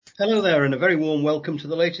Hello there, and a very warm welcome to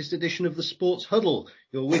the latest edition of the Sports Huddle,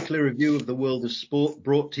 your weekly review of the world of sport,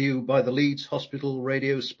 brought to you by the Leeds Hospital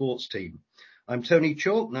Radio Sports Team. I'm Tony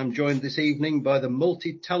Chalk, and I'm joined this evening by the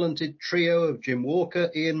multi-talented trio of Jim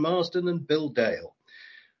Walker, Ian Marsden and Bill Dale.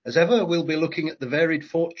 As ever, we'll be looking at the varied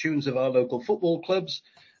fortunes of our local football clubs,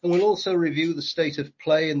 and we'll also review the state of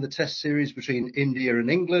play in the Test series between India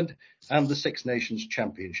and England and the Six Nations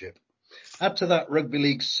Championship. Add to that Rugby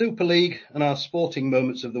League Super League and our sporting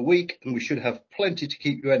moments of the week, and we should have plenty to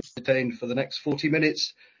keep you entertained for the next 40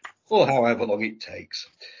 minutes, or however long it takes.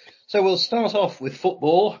 So we'll start off with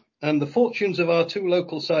football, and the fortunes of our two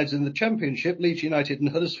local sides in the Championship, Leeds United and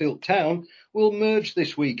Huddersfield Town, will merge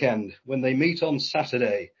this weekend when they meet on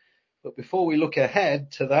Saturday. But before we look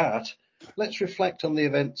ahead to that, let's reflect on the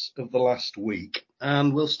events of the last week.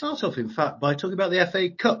 And we'll start off, in fact, by talking about the FA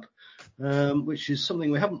Cup. Which is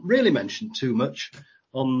something we haven't really mentioned too much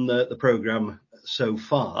on the programme so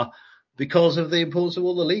far because of the importance of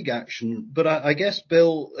all the league action. But I guess,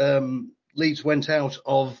 Bill, Leeds went out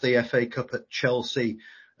of the FA Cup at Chelsea.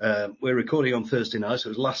 We're recording on Thursday night, so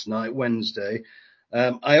it was last night, Wednesday.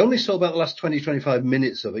 I only saw about the last 20-25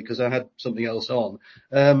 minutes of it because I had something else on.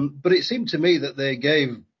 But it seemed to me that they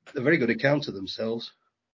gave a very good account of themselves.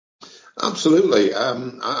 Absolutely.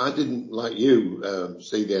 I didn't, like you,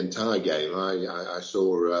 see the entire game. I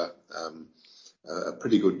saw a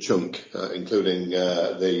pretty good chunk, including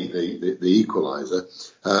the equaliser,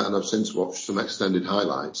 and I've since watched some extended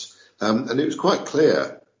highlights. And it was quite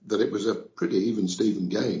clear that it was a pretty even-Steven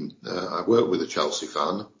game. I worked with a Chelsea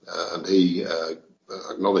fan, and he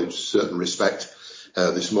acknowledged certain respect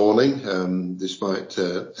this morning, despite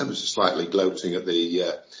ever so slightly gloating at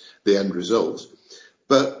the end result.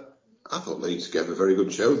 But I thought Leeds gave a very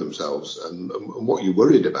good show of themselves, and what you're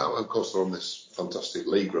worried about, of course, they're on this fantastic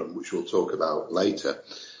league run, which we'll talk about later,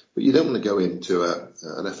 but you don't want to go into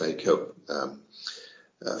an FA Cup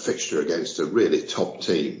fixture against a really top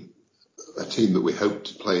team, a team that we hope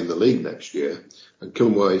to play in the league next year, and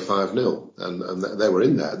come away 5-0, and they were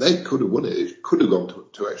in there. They could have won it. It could have gone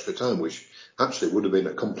to extra time, which actually would have been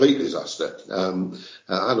a complete disaster.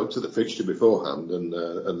 I looked at the fixture beforehand and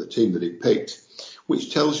the team that he picked,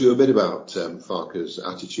 which tells you a bit about Farke's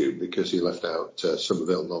attitude, because he left out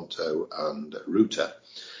Somerville, Monto and Ruta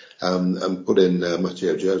and put in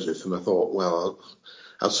Matteo Joseph. And I thought, well,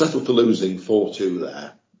 I'll settle for losing 4-2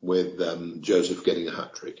 there with Joseph getting a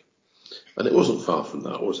hat-trick. And it wasn't far from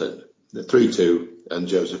that, was it? The 3-2, and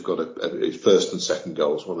Joseph got his first and second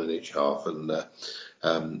goals, one in each half. And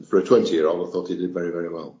for a 20-year-old, I thought he did very, very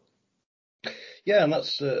well. Yeah, and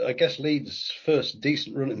that's, I guess, Leeds' first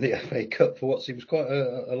decent run in the FA Cup for what seems quite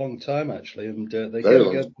a long time, actually, and they gave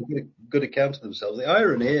a good account of themselves. The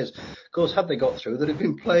irony is, of course, had they got through, they'd have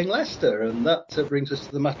been playing Leicester, and that brings us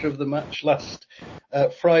to the matter of the match last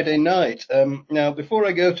Friday night. Now, before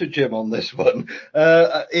I go to Jim on this one,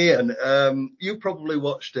 Ian, you probably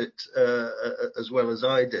watched it as well as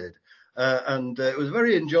I did. And it was a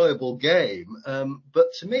very enjoyable game.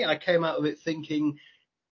 But to me, I came out of it thinking,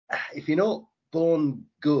 if you're not born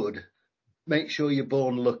good, make sure you're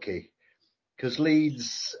born lucky. Because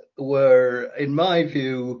Leeds were, in my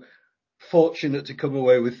view, fortunate to come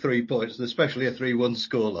away with 3 points, and especially a 3-1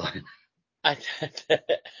 scoreline.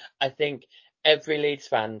 I think every Leeds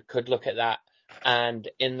fan could look at that and,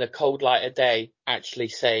 in the cold light of day, actually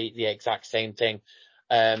say the exact same thing.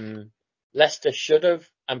 Leicester should have,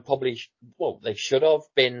 and probably, they should have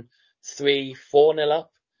been 3-4-0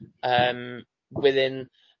 up within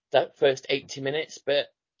that first 80 minutes. But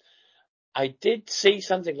I did see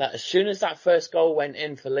something that as soon as that first goal went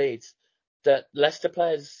in for Leeds, that Leicester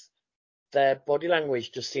players, their body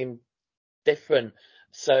language just seemed different.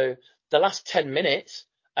 So the last 10 minutes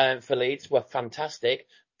for Leeds were fantastic.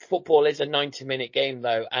 Football is a 90-minute game,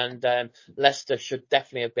 though, and Leicester should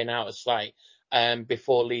definitely have been out of sight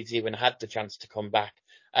before Leeds even had the chance to come back.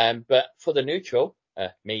 But for the neutral,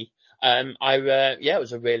 me, it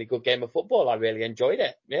was a really good game of football. I really enjoyed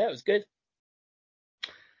it. Yeah, it was good.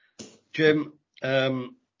 Jim, I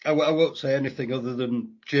won't say anything other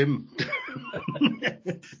than Jim.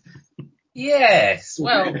 Yes,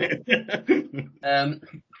 well,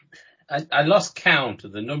 I lost count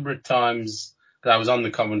of the number of times that I was on the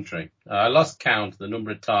commentary. I lost count of the number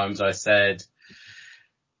of times I said,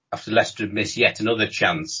 after Leicester had missed yet another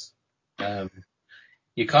chance,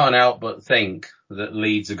 you can't help but think that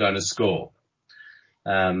Leeds are going to score.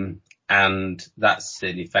 And that's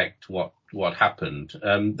in effect what happened.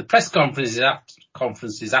 The press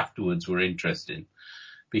conferences afterwards were interesting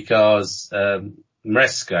because Enzo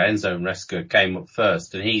Maresca came up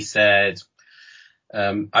first, and he said,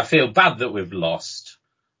 I feel bad that we've lost,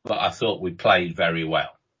 but I thought we played very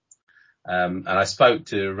well. And I spoke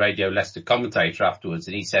to a Radio Leicester commentator afterwards,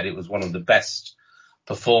 and he said it was one of the best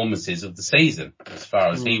performances of the season, as far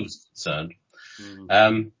as he was concerned.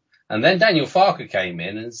 And then Daniel Farker came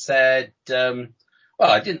in and said, well,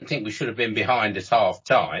 I didn't think we should have been behind at half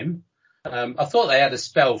time. I thought they had a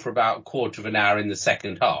spell for about a quarter of an hour in the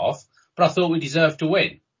second half, but I thought we deserved to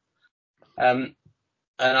win. And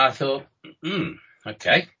I thought,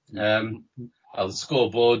 okay. Well, the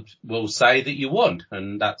scoreboard will say that you won,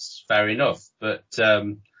 and that's fair enough. But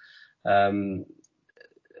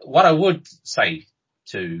what I would say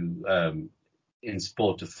to in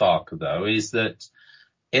support of Farker, though, is that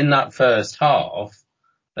in that first half,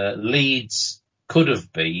 Leeds could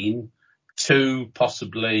have been 2,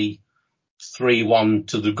 possibly 3-1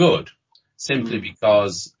 to the good, simply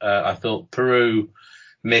because I thought Peru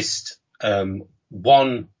missed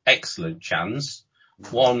one excellent chance,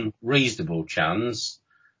 one reasonable chance,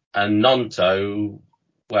 and Nonto,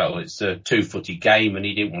 well, it's a 2-footy game and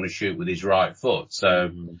he didn't want to shoot with his right foot. So,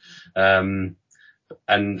 and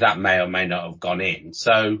that may or may not have gone in.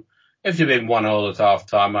 So if it had been 1-1 at half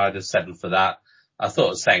time, I'd have settled for that. I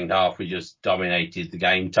thought the second half we just dominated the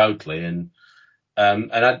game totally. And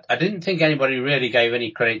I didn't think anybody really gave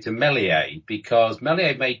any credit to Meslier, because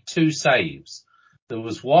Meslier made 2 saves. There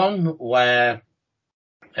was one where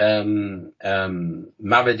Mavididi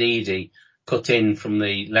cut in from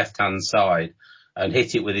the left-hand side and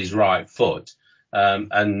hit it with his right foot,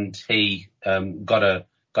 and he got a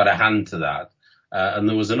hand to that. And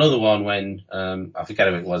there was another one when I forget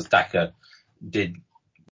who it was, Daka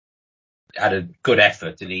had a good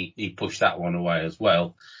effort and he pushed that one away as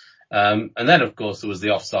well. And then of course there was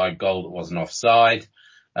the offside goal that wasn't offside.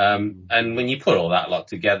 And when you put all that lot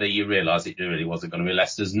together, you realise it really wasn't going to be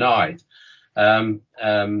Leicester's night. But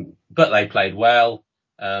they played well,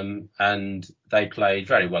 and they played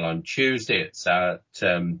very well on Tuesday. It's at,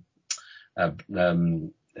 where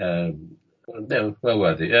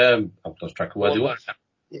were they? I've lost track of where they were.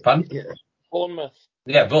 Pardon? Yeah. Bournemouth.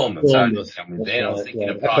 Yeah, Bournemouth. Bournemouth. I was thinking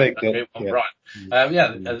of Brighton.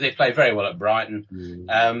 They played very well at Brighton.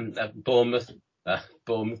 At Bournemouth,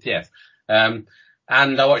 yes. And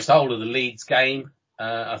I watched the whole of the Leeds game.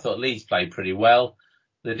 I thought Leeds played pretty well.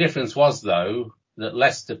 The difference was, though, that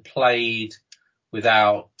Leicester played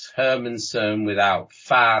without Hermansen, without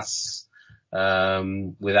Fass,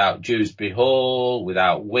 without Dewsbury Hall,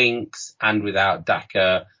 without Winks, and without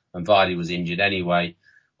Daka, and Vardy was injured anyway.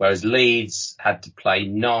 Whereas Leeds had to play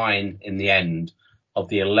 9 in the end of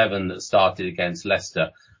the 11 that started against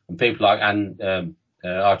Leicester. And people like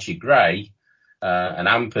Archie Gray and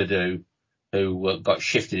Ampadu, who got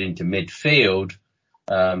shifted into midfield,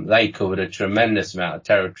 they covered a tremendous amount of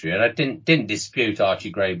territory. And I didn't dispute Archie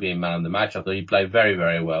Gray being man of the match. I thought he played very,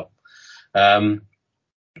 very well. And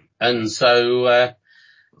so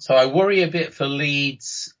I worry a bit for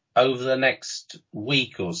Leeds over the next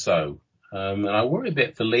week or so. And I worry a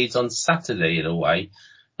bit for Leeds on Saturday in a way.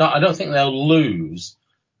 I don't think they'll lose,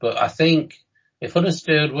 but I think if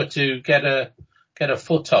Huddersfield were to get a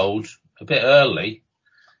foothold a bit early,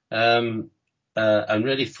 and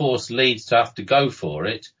really force Leeds to have to go for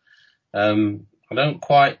it, I don't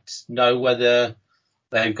quite know whether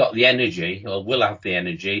they've got the energy or will have the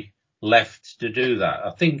energy left to do that.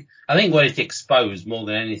 I think what it exposed more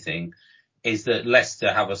than anything is that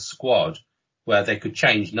Leicester have a squad where they could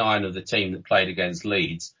change 9 of the team that played against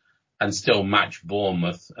Leeds and still match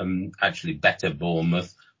Bournemouth, and actually better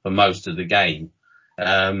Bournemouth for most of the game.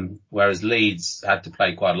 Whereas Leeds had to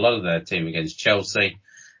play quite a lot of their team against Chelsea,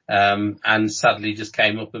 and sadly just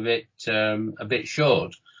came up a bit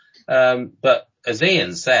short. But as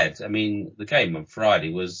Ian said, I mean, the game on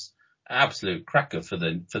Friday was an absolute cracker for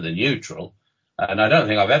the neutral. And I don't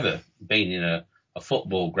think I've ever been in a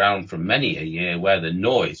football ground for many a year where the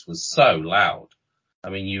noise was so loud. I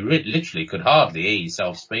mean, you literally could hardly hear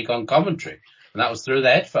yourself speak on commentary, and that was through the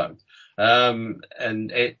headphones. And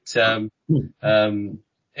it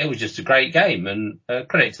was just a great game, and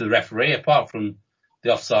credit to the referee, apart from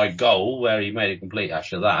the offside goal where he made a complete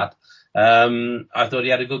hash of that. I thought he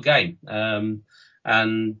had a good game.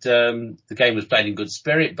 And the game was played in good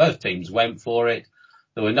spirit. Both teams went for it.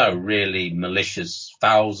 There were no really malicious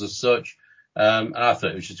fouls as such. And I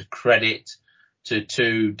thought it was just a credit to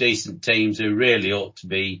 2 decent teams who really ought to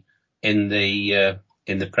be in the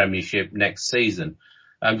Premiership next season.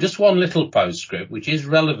 Just one little postscript, which is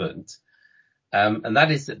relevant. And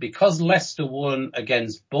that is that because Leicester won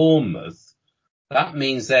against Bournemouth, that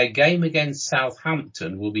means their game against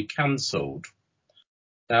Southampton will be cancelled.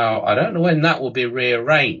 Now, I don't know when that will be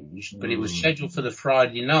rearranged, but it was scheduled for the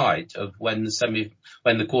Friday night of when the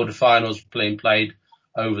quarterfinals were being played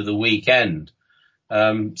over the weekend.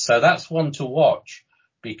 So that's one to watch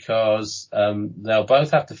because they'll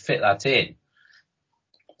both have to fit that in.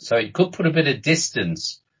 So it could put a bit of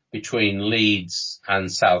distance between Leeds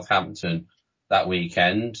and Southampton that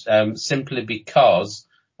weekend, simply because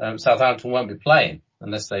Southampton won't be playing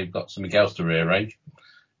unless they've got something else to rearrange.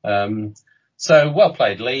 So well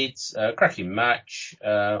played Leeds, cracking match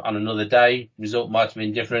on another day. Result might have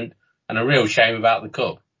been different, and a real shame about the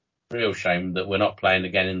cup. Real shame that we're not playing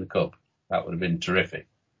again in the cup. That would have been terrific.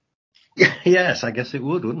 Yes, I guess it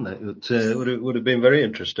would, wouldn't it? It would have been very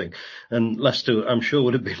interesting. And Leicester, I'm sure,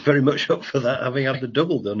 would have been very much up for that, having had the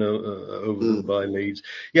double done over them by Leeds.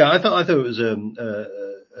 Yeah, I thought it was a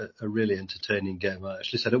really entertaining game. I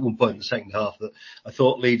actually said at one point in the second half that I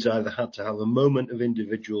thought Leeds either had to have a moment of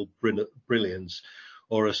individual brilliance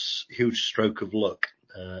or a huge stroke of luck.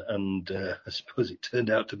 I suppose it turned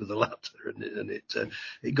out to be the latter, and it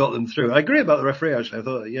got them through. I agree about the referee, actually. I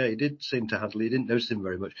thought, yeah, he did seem to handle it. He didn't notice him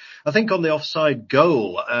very much. I think on the offside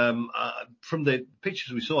goal, from the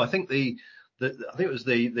pictures we saw, I think it was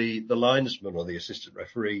the linesman or the assistant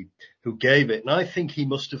referee who gave it, and I think he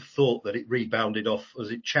must have thought that it rebounded off.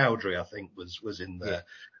 Was it Chowdhury? I think was in there.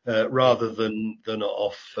 Rather than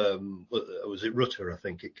off, was it Rutter? I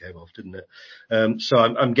think it came off, didn't it? So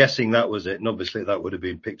I'm guessing that was it. And obviously that would have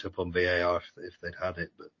been picked up on VAR if they'd had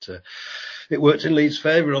it, but, it worked in Leeds'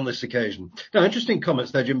 favour on this occasion. Now, interesting comments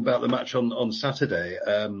there, Jim, about the match on Saturday,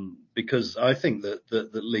 because I think that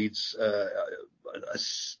Leeds, I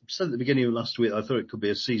said at the beginning of last week, I thought it could be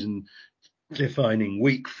a season defining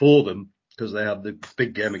week for them because they had the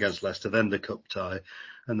big game against Leicester, then the cup tie,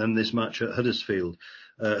 and then this match at Huddersfield,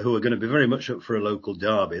 who are going to be very much up for a local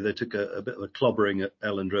derby. They took a bit of a clobbering at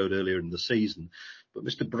Elland Road earlier in the season. But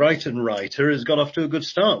Mr. Brighton Writer has got off to a good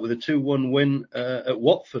start with a 2-1 win at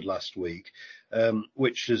Watford last week,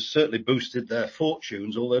 which has certainly boosted their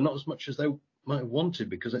fortunes, although not as much as they might have wanted,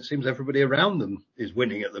 because it seems everybody around them is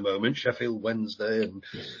winning at the moment. Sheffield Wednesday and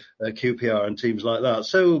QPR and teams like that.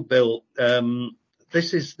 So, Bill,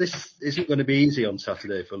 this isn't going to be easy on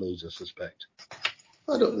Saturday for Leeds, I suspect.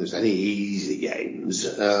 I don't think there's any easy games,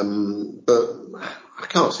 but I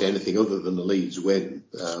can't see anything other than the Leeds win.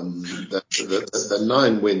 The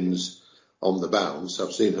 9 wins on the bounce.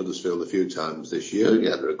 I've seen Huddersfield a few times this year.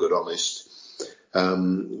 Yeah, they're a good, honest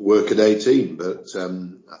workaday team, but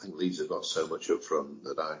I think Leeds have got so much up front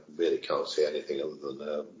that I really can't see anything other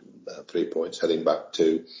than 3 points heading back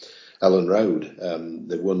to Elland Road.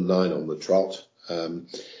 They've won 9 on the trot.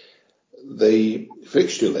 The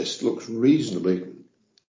fixture list looks reasonably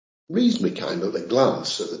kind of at a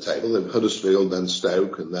glance at the table. They've Huddersfield, then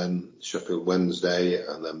Stoke, and then Sheffield Wednesday,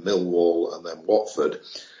 and then Millwall, and then Watford.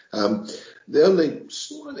 The only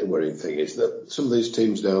slightly worrying thing is that some of these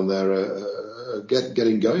teams down there are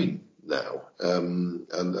getting going now. And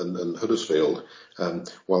Huddersfield,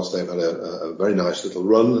 whilst they've had a very nice little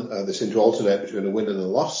run, they seem to alternate between a win and a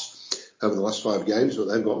loss over the last 5 games, but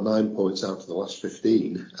they've got 9 points out of the last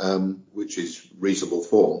 15, which is reasonable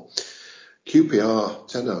form. QPR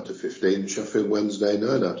 10 out of 15, Sheffield Wednesday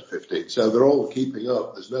 9 out of 15. So they're all keeping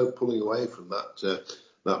up. There's no pulling away from that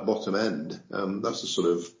bottom end. That's the sort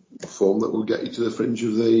of form that will get you to the fringe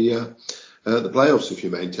of the playoffs if you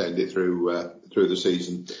maintained it through the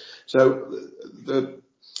season. So they're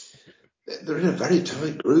in a very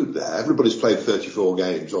tight group there. Everybody's played 34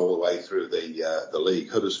 games all the way through the league.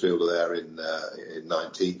 Huddersfield are there in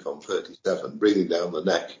 19th on 37, breathing down the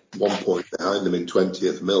neck. 1 point behind them in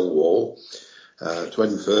 20th, Millwall.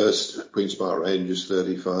 21st, Queen's Park Rangers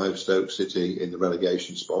 35, Stoke City in the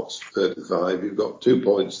relegation spots 35. You've got 2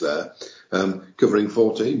 points there, covering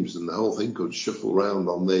 4 teams, and the whole thing could shuffle round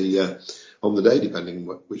on the day, depending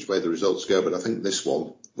which way the results go. But I think this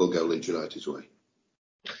one will go Leeds United's way.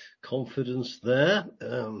 Confidence there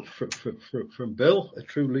from Bill, a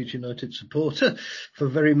true Leeds United supporter for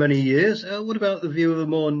very many years. What about the view of a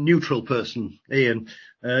more neutral person, Ian?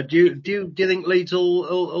 Do you think Leeds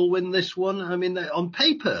will win this one? I mean, on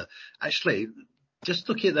paper, actually, just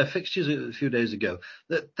looking at their fixtures a few days ago,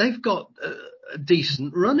 that they've got a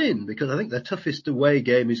decent run in, because I think their toughest away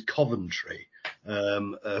game is Coventry,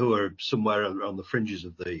 who are somewhere on the fringes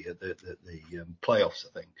of the playoffs, I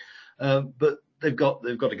think. But they've got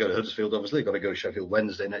to go to Huddersfield, obviously. They've got to go to Sheffield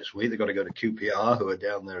Wednesday next week. They've got to go to QPR, who are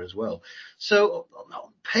down there as well. So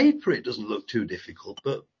on paper, it doesn't look too difficult,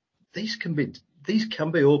 but these can be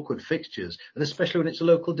awkward fixtures, and especially when it's a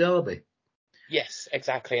local derby. Yes,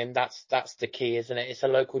 exactly, and that's the key, isn't it? It's a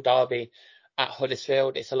local derby at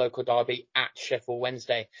Huddersfield. It's a local derby at Sheffield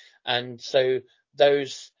Wednesday, and so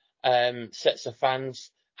those sets of fans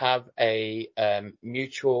have a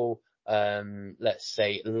mutual let's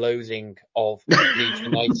say, loathing of Leeds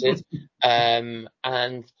United.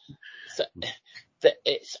 And so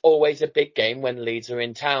it's always a big game when Leeds are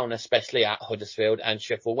in town, especially at Huddersfield and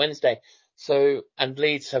Sheffield Wednesday. So, and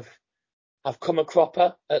Leeds have come a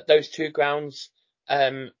cropper at those two grounds,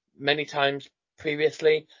 many times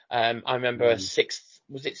previously. I remember a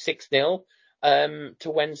 6-0,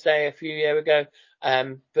 to Wednesday a few years ago.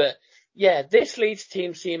 But yeah, this Leeds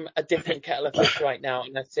team seem a different kettle of fish right now.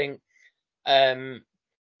 And I think,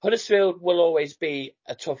 Huddersfield will always be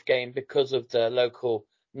a tough game because of the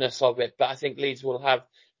localness of it, but I think Leeds will have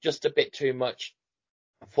just a bit too much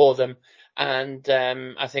for them, and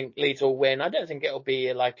I think Leeds will win. I don't think it'll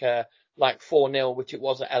be like 4-0, which it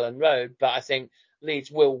was at Ellen Road, but I think Leeds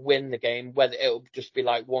will win the game, whether it'll just be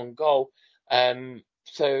like one goal. But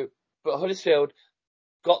Huddersfield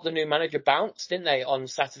got the new manager bounced, didn't they, on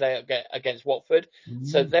Saturday against Watford?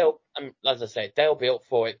 So they'll, as I say, they'll be up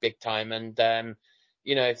for it big time. And,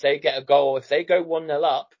 if they get a goal, if they go 1-0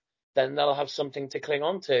 up, then they'll have something to cling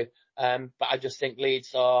on to. But I just think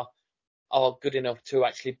Leeds are good enough to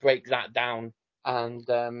actually break that down and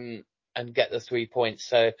get the 3 points.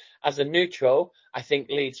 So as a neutral, I think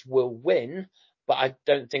Leeds will win, but I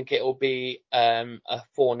don't think it'll be a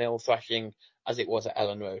 4-0 thrashing as it was at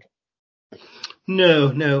Ellen Road. No.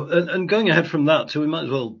 And going ahead from that, so we might as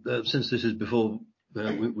well, since this is before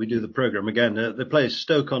we do the programme again, they play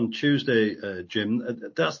Stoke on Tuesday,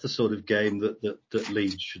 Jim. That's the sort of game that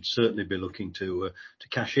Leeds should certainly be looking to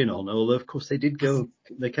cash in on. Although, of course, they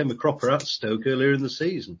came a cropper at Stoke earlier in the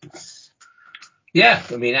season. Yeah,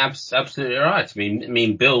 I mean, absolutely right. I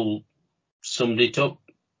mean, Bill summed it up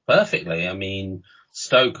perfectly. I mean,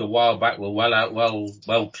 Stoke a while back were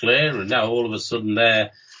well clear, and now all of a sudden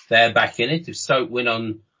they're back in it. If Stoke win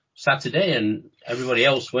on Saturday and everybody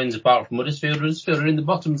else wins apart from Huddersfield are in the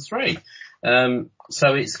bottom three.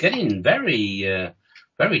 So it's getting very,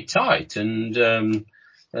 very tight. And,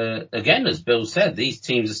 again, as Bill said, these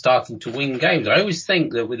teams are starting to win games. I always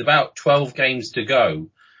think that with about 12 games to go,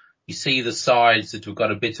 you see the sides that have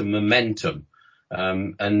got a bit of momentum.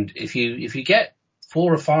 And if you get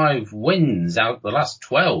 4 or 5 wins out of the last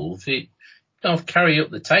 12, it kind of carry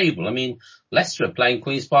up the table. I mean, Leicester are playing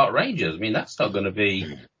Queen's Park Rangers. I mean, that's not going to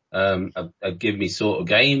be a give me sort of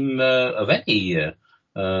game of any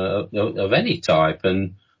type.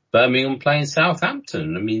 And Birmingham playing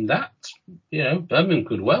Southampton. I mean, Birmingham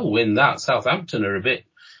could well win that. Southampton are a bit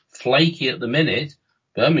flaky at the minute.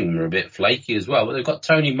 Birmingham are a bit flaky as well, but they've got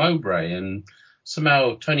Tony Mowbray, and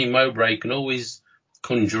somehow Tony Mowbray can always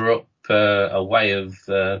conjure up a way of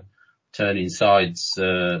turning sides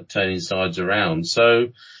around. So,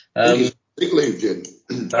 sick leave, Jim.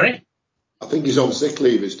 Sorry? I think he's on sick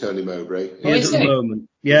leave, is Tony Mowbray. He is at the moment.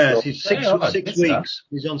 Yes, he's 6 weeks. That.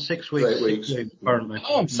 He's on 6 weeks. 8 weeks. Apparently.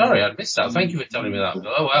 Oh, I'm sorry, I missed that. Thank you for telling me that.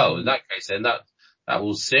 Oh, well, in that case, then that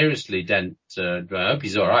will seriously dent. I hope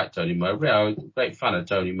he's all right, Tony Mowbray. I'm a great fan of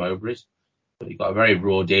Tony Mowbray's, but he got a very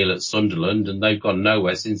raw deal at Sunderland, and they've gone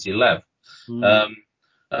nowhere since he left. Well,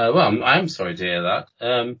 I'm sorry to hear that.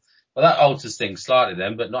 Well, that alters things slightly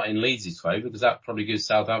then, but not in Leeds' favour, because that probably gives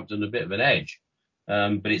Southampton a bit of an edge.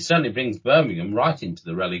 But it certainly brings Birmingham right into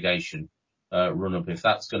the relegation run-up, if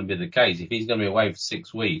that's going to be the case. If he's going to be away for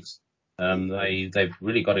 6 weeks, they've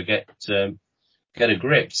really got to get a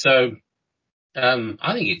grip. So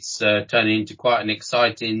I think it's turning into quite an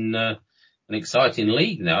exciting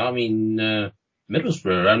league now. I mean,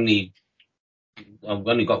 Middlesbrough I've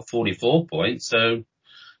only got 44 points, so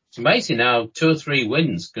it's amazing how 2 or 3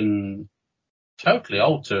 wins can totally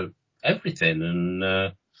alter everything. And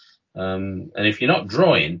if you're not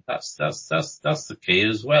drawing, that's the key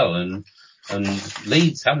as well. And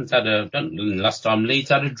Leeds haven't had last time Leeds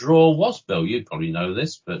had a draw was, Bill, you probably know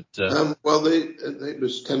this, but well, it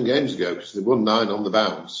was 10 games ago because they won 9 on the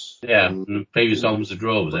bounce. Yeah, and the previous one was a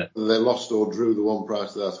draw, was it? They lost or drew the one prior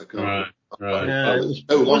to that. I can't. Right. Yeah,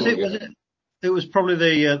 it was probably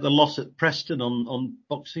the loss at Preston on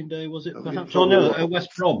Boxing Day, was it? Perhaps. Oh no,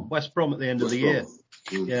 West Brom at the end of the year.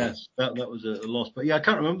 Yes, that was a loss. But yeah, I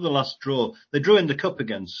can't remember the last draw. They drew in the cup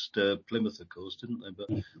against Plymouth, of course, didn't they? But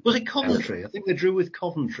was it Coventry? I think they drew with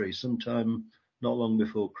Coventry sometime not long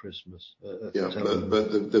before Christmas. But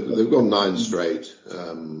they've gone 9 straight.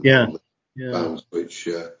 Bounce, which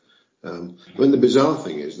the bizarre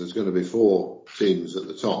thing is there's going to be 4 teams at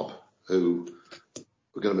the top who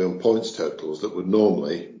are going to be on points totals that would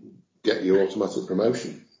normally get you automatic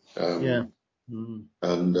promotion.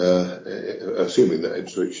 And assuming that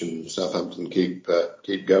Ipswich and Southampton keep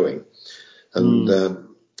going, and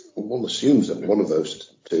one assumes that one of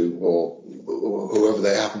those 2, or whoever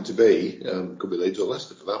they happen to be, could be Leeds or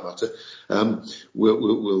Leicester for that matter,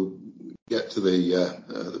 will get to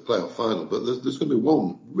the playoff final. But there's going to be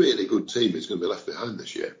one really good team that's going to be left behind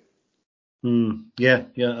this year. Yeah.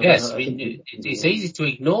 Yes, I mean, it's easy to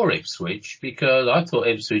ignore Ipswich because I thought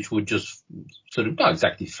Ipswich would just sort of not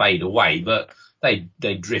exactly fade away, but they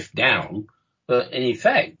drift down. But in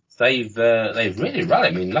effect, they've really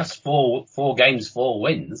rallied. I mean, last four games, 4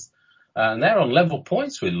 wins, and they're on level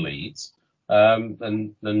points with Leeds.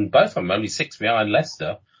 And both of them only 6 behind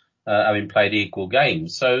Leicester, having played equal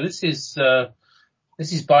games. So this is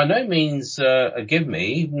by no means a give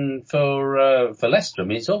me, even for Leicester. I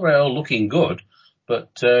mean, it's all looking good,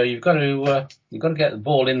 but you've got to get the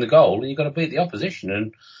ball in the goal, and you've got to beat the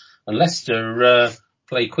opposition. And Leicester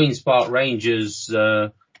play Queen's Park Rangers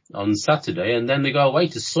on Saturday, and then they go away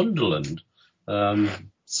to Sunderland.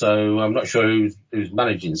 So I'm not sure who's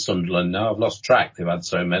managing Sunderland now. I've lost track. They've had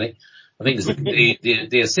so many. I think it's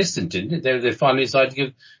the assistant, didn't it? They finally decided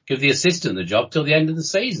to give the assistant the job till the end of the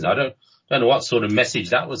season. I don't know what sort of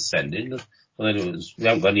message that was sending. Well, it was, we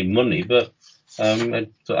haven't got any money, but I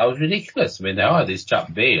thought that was ridiculous. I mean, they hired this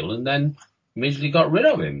chap Beale and then immediately got rid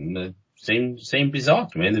of him. It seemed bizarre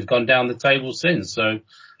to me. And they've gone down the table since. So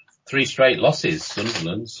 3 straight losses,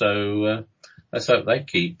 Sunderland. So let's hope they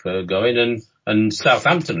keep going. And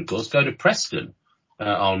Southampton, of course, go to Preston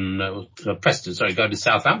go to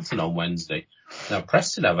Southampton on Wednesday. Now,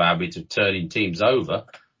 Preston have a habit of turning teams over.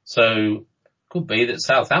 So could be that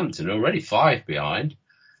Southampton are already 5 behind,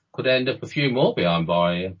 could end up a few more behind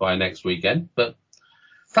by next weekend. But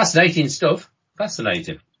fascinating stuff.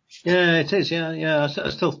 Fascinating. Yeah, it is. Yeah. I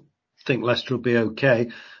still think Leicester will be okay.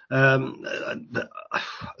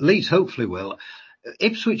 Leeds hopefully will.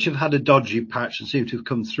 Ipswich have had a dodgy patch and seem to have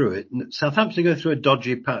come through it. Southampton go through a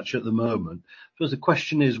dodgy patch at the moment. So the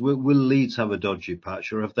question is, will Leeds have a dodgy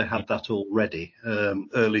patch, or have they had that already,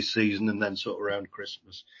 early season and then sort of around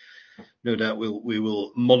Christmas? No doubt we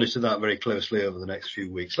will monitor that very closely over the next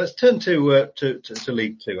few weeks. Let's turn to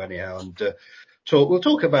League Two anyhow, and we'll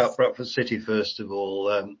talk about Bradford City first of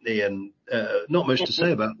all. Ian, not much to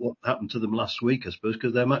say about what happened to them last week, I suppose,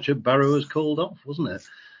 because their match at Barrow was called off, wasn't it?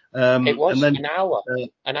 It was and then,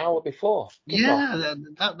 an hour before. Yeah,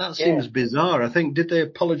 that seems bizarre. I think, did they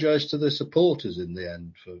apologise to the supporters in the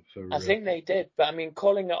end? I think they did, but I mean,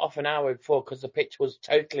 calling it off an hour before because the pitch was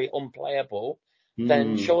totally unplayable,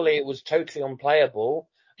 then surely it was totally unplayable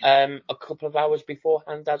a couple of hours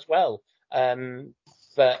beforehand as well.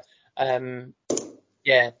 But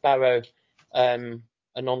Barrow, a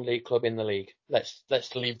non-league club in the league. Let's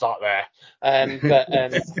leave that there.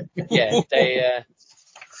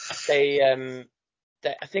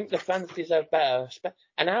 I think the fans deserve better.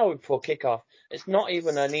 An hour before kickoff, it's not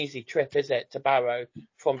even an easy trip, is it, to Barrow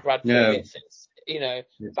from Bradford? No. It's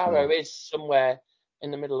Barrow is somewhere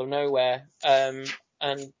in the middle of nowhere, and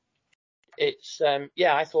it's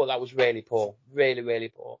I thought that was really poor, really, really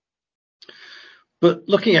poor. But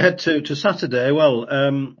looking ahead to Saturday,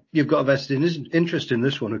 well, you've got a vested interest in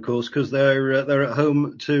this one, of course, because they're at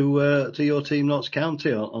home to your team, Notts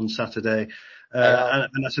County, on Saturday.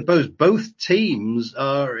 And I suppose both teams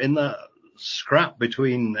are in that scrap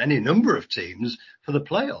between any number of teams for the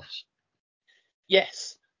playoffs.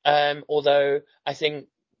 Yes. Although I think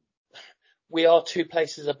we are 2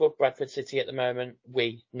 places above Bradford City at the moment.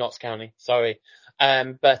 Notts County, sorry.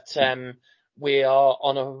 But we are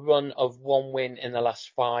on a run of 1 win in the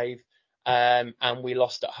last 5. And we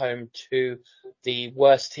lost at home to the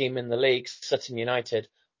worst team in the league, Sutton United,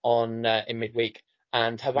 in midweek,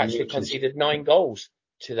 and have actually conceded 9 goals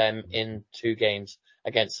to them in 2 games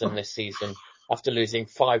against them this season after losing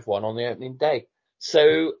 5-1 on the opening day.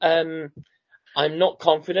 So I'm not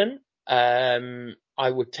confident. I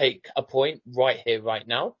would take a point right here, right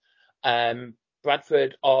now.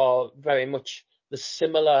 Bradford are very much the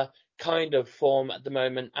similar kind of form at the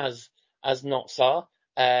moment as Notts are.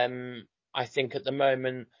 I think at the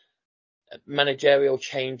moment managerial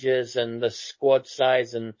changes and the squad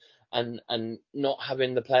size and not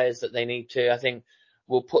having the players that they need to, I think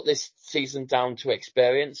we'll put this season down to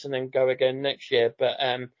experience and then go again next year. But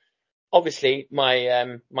obviously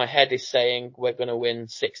my head is saying we're going to win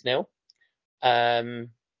 6-0.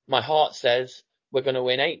 My heart says we're going to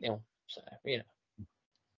win 8-0. So,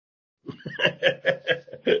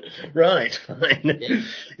 Right, fine.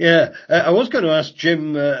 Yeah. I was going to ask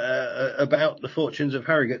Jim about the fortunes of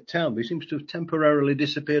Harrogate Town, but he seems to have temporarily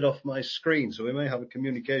disappeared off my screen, so we may have a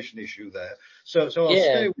communication issue there. So I'll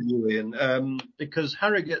stay with you, Ian, because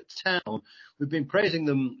Harrogate Town, we've been praising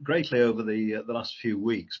them greatly over the last few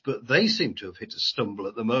weeks, but they seem to have hit a stumble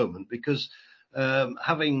at the moment because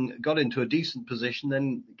having got into a decent position,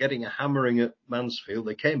 then getting a hammering at Mansfield,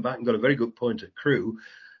 they came back and got a very good point at Crewe,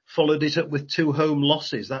 followed it up with 2 home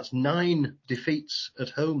losses. That's 9 defeats at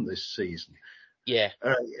home this season. Yeah.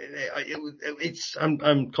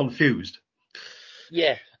 I'm confused.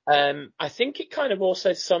 Yeah. I think it kind of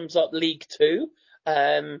also sums up League Two,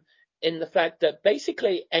 in the fact that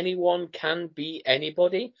basically anyone can beat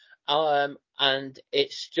anybody. And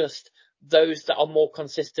it's just those that are more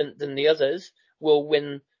consistent than the others will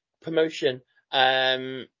win promotion.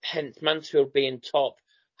 Hence Mansfield being top,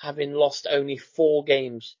 having lost only 4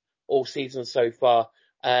 games all season so far.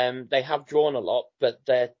 They have drawn a lot, but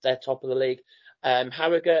they're top of the league.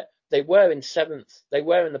 Harrogate, they were in 7th. They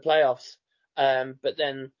were in the playoffs. But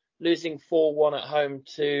then losing 4-1 at home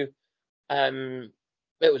to,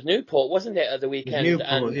 it was Newport, wasn't it, at the weekend? Newport,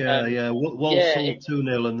 and, Walsall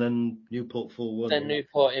 2-0 and then Newport 4-1. Then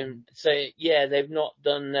Newport so yeah, they've not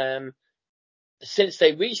done, since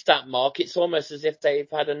they reached that mark, it's almost as if they've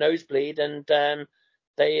had a nosebleed and,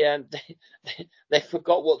 they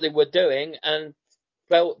forgot what they were doing and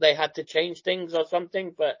felt they had to change things or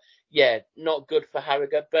something. But yeah, not good for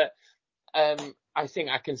Harrogate. But, I think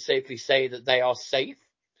I can safely say that they are safe,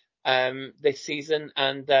 this season.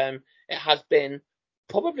 And, it has been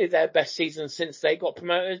probably their best season since they got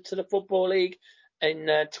promoted to the Football League in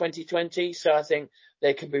 2020. So I think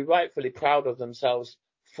they can be rightfully proud of themselves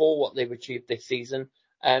for what they've achieved this season.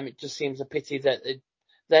 It just seems a pity that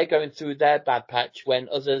they're going through their bad patch when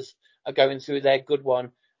others are going through their good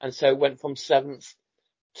one. And so went from 7th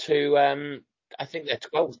to, I think they're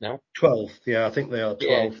 12th now. 12th, yeah, I think they are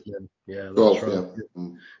 12th. Yeah, yeah that's 12th,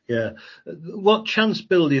 right. Yeah. What chance,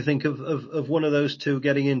 Bill, do you think of one of those two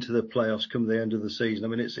getting into the playoffs come the end of the season? I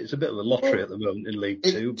mean, it's a bit of a lottery at the moment in League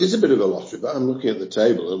Two. It is a bit of a lottery, but I'm looking at the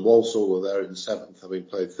table, and Walsall were there in 7th, having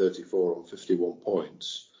played 34 on 51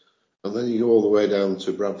 points. And then you go all the way down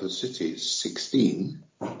to Bradford City, 16,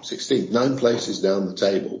 9 places down the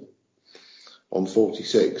table on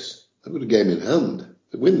 46. They've got a game in hand.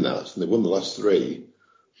 They win that, and they won the last 3.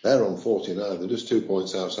 They're on 49. They're just 2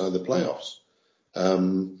 points outside the playoffs.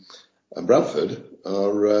 And Bradford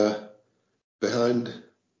are behind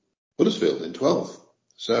Huddersfield in 12th.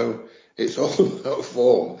 So it's all about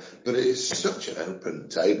form, but it is such an open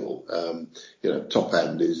table. Top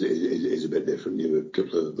end is a bit different. You have a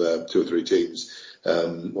couple of 2 or 3 teams,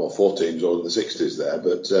 4 teams all in the 60s there,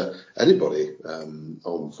 but anybody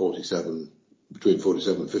on 47, between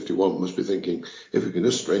 47 and 51 must be thinking, if we can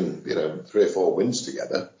just string 3 or 4 wins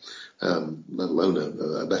together, let alone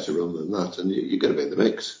a better run than that, and you're going to be in the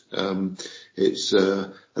mix. And it's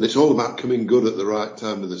all about coming good at the right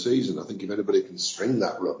time of the season. I think if anybody can string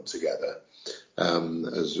that run together,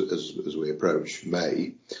 as we approach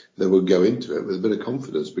May, they will go into it with a bit of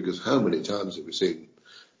confidence, because how many times have we seen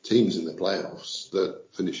teams in the playoffs that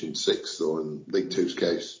finish in 6th, or in League Two's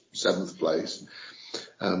case, 7th place,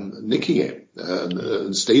 nicking it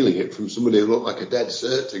and stealing it from somebody who looked like a dead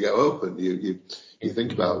cert to go open. You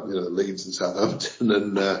think about Leeds and Southampton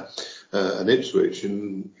and Ipswich,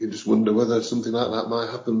 and you just wonder whether something like that might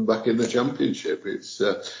happen back in the Championship. It's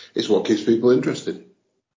what keeps people interested.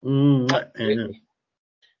 Absolutely.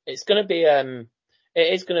 It's going to be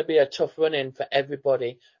it is going to be a tough run in for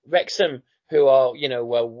everybody. Wrexham, who are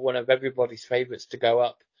one of everybody's favourites to go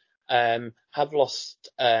up, have lost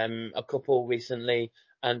a couple recently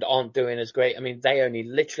and aren't doing as great. I mean, they only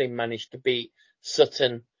literally managed to beat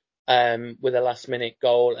Sutton with a last minute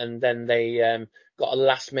goal, and then they got a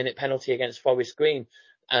last minute penalty against Forest Green,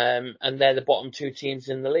 and they're the bottom 2 teams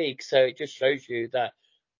in the league. So it just shows you that,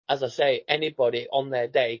 as I say, anybody on their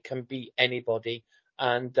day can beat anybody,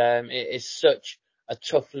 and it is such a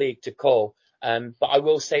tough league to call. But I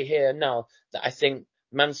will say here now that I think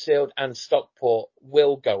Mansfield and Stockport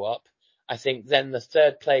will go up. I think then the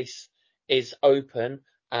 3rd place is open,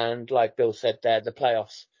 and like Bill said there, the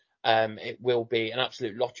playoffs, it will be an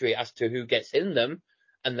absolute lottery as to who gets in them,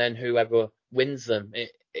 and then whoever wins them.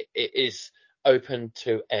 It is open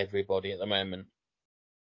to everybody at the moment.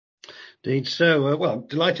 Indeed so. Well,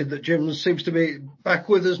 delighted that Jim seems to be back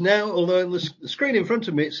with us now, although on the screen in front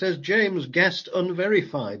of me it says James guest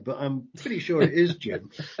unverified, but I'm pretty sure it is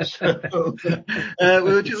Jim. So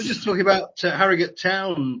we were just talking about Harrogate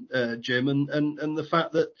Town, Jim, and the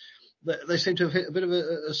fact that they seem to have hit a bit of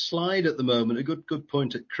a slide at the moment, a good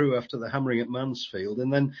point at Crewe after the hammering at Mansfield,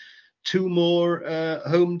 and then 2 more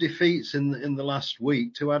home defeats in the last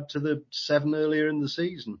week to add to the 7 earlier in the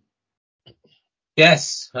season.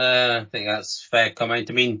 Yes, I think that's a fair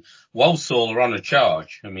comment. I mean, Walsall are on a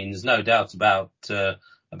charge. I mean, there's no doubt about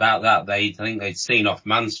that. I think they'd seen off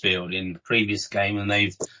Mansfield in the previous game, and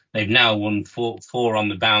they've now won 4 on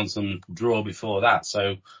the bounce and draw before that.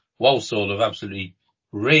 So Walsall have absolutely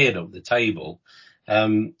reared up the table.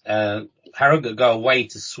 Harrogate go away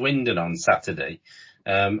to Swindon on Saturday.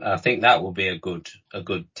 I think that will be a good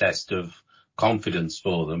test of confidence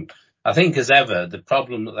for them. I think, as ever, the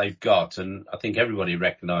problem that they've got, and I think everybody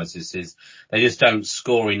recognises, is they just don't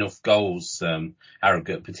score enough goals,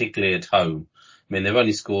 Harrogate, particularly at home. I mean, they've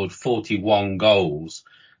only scored 41 goals,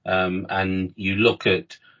 and you look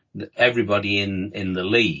at everybody in the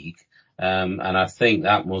league, and I think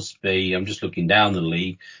that must be, I'm just looking down the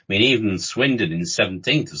league. I mean, even Swindon in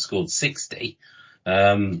 17th have scored 60,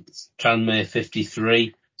 Tranmere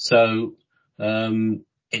 53. So,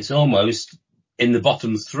 it's almost in the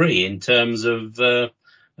bottom three in terms of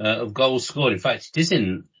goals scored. In fact, it is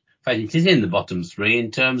in the bottom three in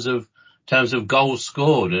terms of goals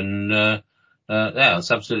scored. And, yeah,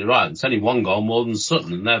 that's absolutely right. It's only one goal more than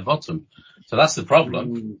Sutton and they're bottom. So that's the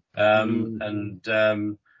problem. And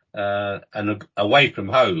away from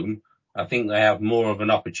home, I think they have more of an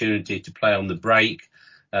opportunity to play on the break,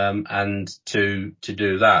 and to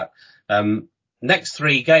do that. Next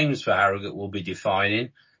three games for Harrogate will be defining,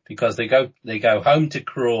 because they go home to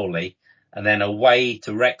Crawley and then away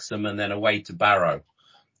to Wrexham and then away to Barrow.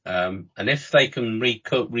 And if they can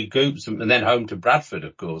recoup some, and then home to Bradford,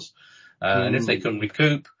 of course. And if they can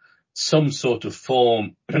recoup some sort of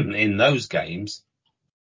form in those games,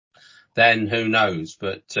 then who knows?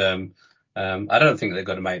 But I don't think they're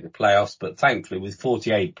going to make the playoffs. But thankfully, with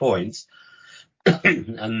 48 points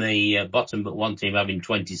and the bottom but one team having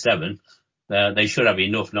 27, they should have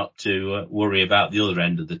enough not to worry about the other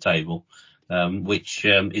end of the table, which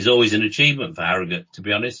is always an achievement for Harrogate, to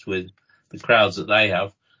be honest, with the crowds that they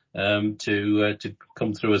have, to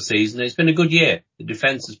come through a season. It's been a good year. The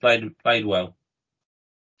defence has played well.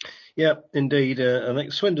 Yeah, indeed. I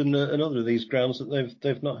think Swindon, another of these grounds that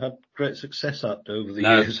they've not had great success at over the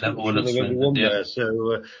years. Never won at Swindon, there.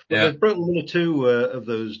 So, but they've broken one or two of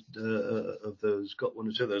those, got one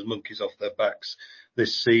or two of those monkeys off their backs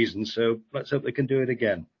this season. So let's hope they can do it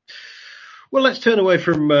again. Well, let's turn away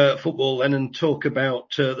from football then and talk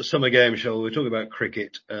about the summer game, shall we? We're talking about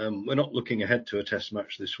cricket. We're not looking ahead to a test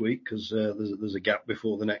match this week because there's a gap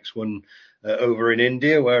before the next one over in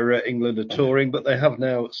India, where England are touring, but they have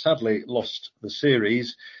now sadly lost the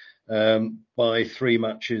series by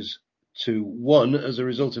 3-1 as a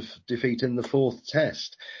result of defeat in the fourth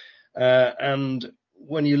test. And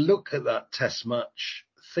when you look at that test match,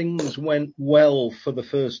 things went well for the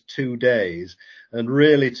first 2 days and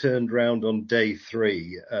really turned round on day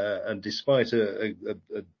 3. And despite a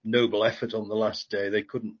noble effort on the last day, they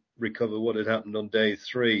couldn't recover what had happened on day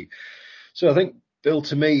 3. So I think, Bill,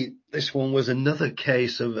 to me, this one was another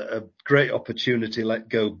case of a great opportunity let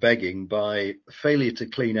go begging by failure to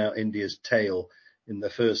clean out India's tail in the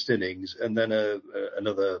first innings, and then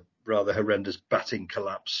another rather horrendous batting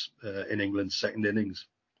collapse in England's second innings.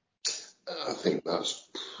 I think that's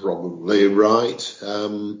probably right.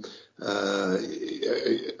 I'm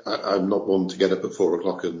not one to get up at 4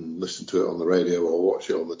 o'clock and listen to it on the radio or watch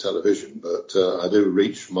it on the television, but I do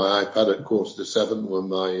reach for my iPad at 6:45 when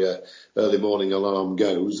my early morning alarm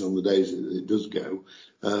goes on the days that it does go,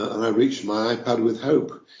 and I reach for my iPad with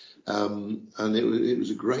hope. And it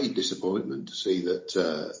was a great disappointment to see that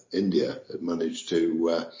India had managed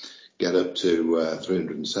to get up to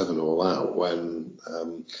 307 all out when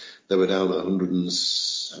they were down at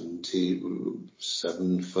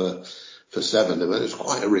 177 for 7. I mean, it was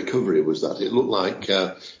quite a recovery, was that? It looked like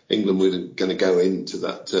England were going to go into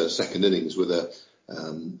that second innings with a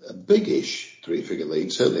big-ish 3-figure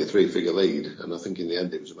lead, certainly a 3-figure lead, and I think in the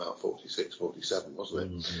end it was about 46, 47,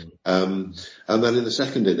 wasn't it? And then in the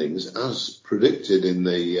second innings, as predicted in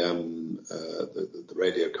the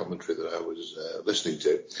radio commentary that I was listening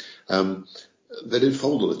to, they did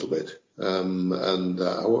fold a little bit. And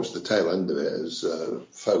I watched the tail end of it as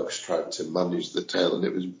folks tried to manage the tail, and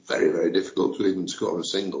it was very, very difficult to even score a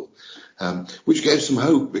single, which gave some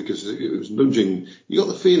hope because it was nudging. You got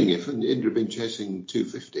the feeling if India had been chasing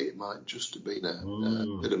 250, it might just have been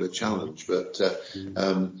a bit of a challenge. But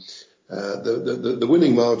the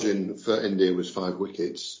winning margin for India was 5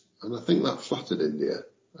 wickets, and I think that flattered India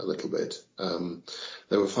a little bit.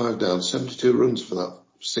 They were 5 down, 72 runs for that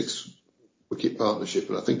 6-wicket partnership,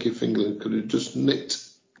 and I think if England could have just nicked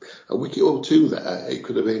a wicket or two there, it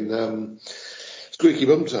could have been squeaky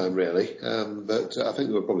bum time, really. But I think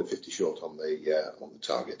they were probably 50 short on the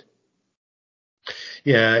target.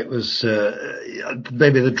 Yeah, it was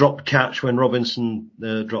maybe the dropped catch when Robinson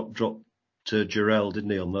dropped to Jarrell,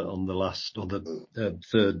 didn't he, on the last, or the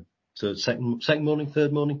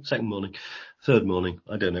third morning.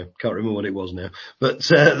 I don't know. Can't remember what it was now. But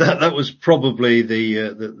that was probably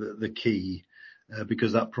the key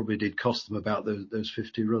because that probably did cost them about those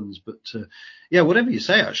 50 runs. But yeah, whatever you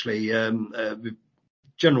say, actually,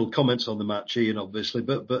 general comments on the match, Ian, obviously,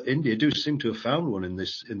 but India do seem to have found one in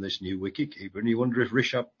this new wicketkeeper, and you wonder if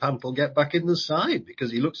Rishabh Pant will get back in the side,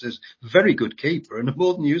 because he looks as a very good keeper and a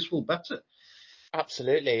more than useful batter.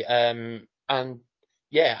 Absolutely. And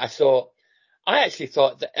yeah, I actually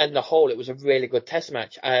thought that on the whole, it was a really good test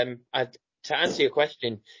match. To answer your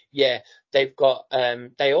question, yeah, they've got,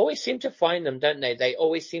 they always seem to find them, don't they? They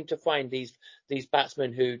always seem to find these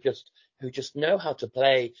batsmen who just know how to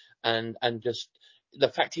play, and just the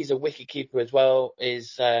fact he's a wicket keeper as well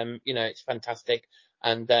is, it's fantastic.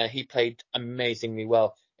 And, he played amazingly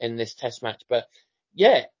well in this test match. But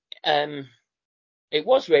yeah, it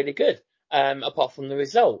was really good. Apart from the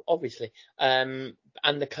result, obviously, and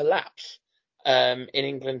the collapse in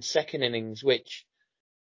England's second innings, which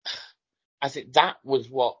that was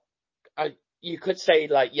what you could say.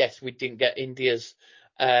 Like, yes, we didn't get India's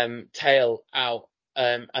tail out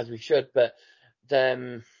as we should, but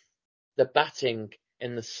the batting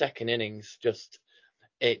in the second innings just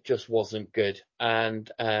wasn't good, and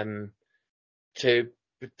to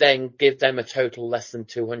then give them a total less than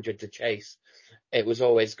 200 to chase, it was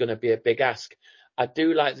always going to be a big ask. I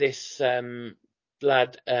do like this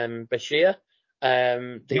lad Bashir,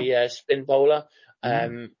 the spin bowler.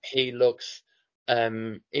 He looked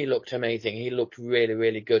amazing. He looked really,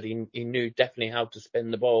 really good. He knew definitely how to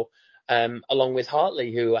spin the ball, along with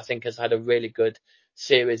Hartley, who I think has had a really good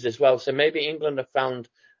series as well. So maybe England have found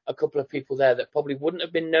a couple of people there that probably wouldn't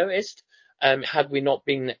have been noticed had we not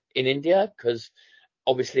been in India, because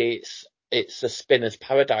obviously it's a spinner's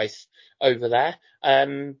paradise over there.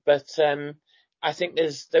 But I think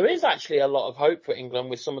there is actually a lot of hope for England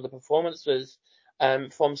with some of the performances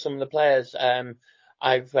from some of the players.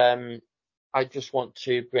 I just want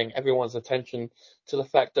to bring everyone's attention to the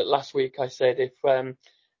fact that last week I said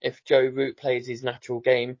if Joe Root plays his natural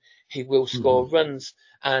game, he will score runs,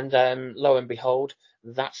 and lo and behold,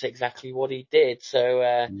 that's exactly what he did. So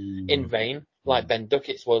in vain, like Ben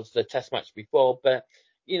Duckett's was the test match before, but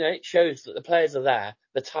it shows that the players are there,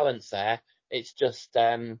 the talent's there. It's just,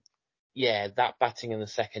 that batting in the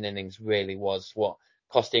second innings really was what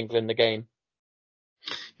cost England the game.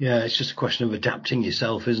 Yeah, it's just a question of adapting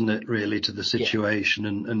yourself, isn't it, really, to the situation,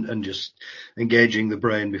 and just engaging the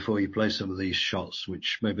brain before you play some of these shots,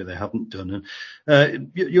 which maybe they haven't done.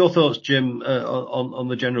 And your thoughts, Jim, on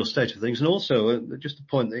the general state of things, and also just a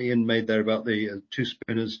point that Ian made there about the two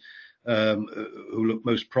spinners who look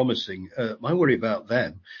most promising. My worry about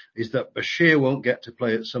them is that Bashir won't get to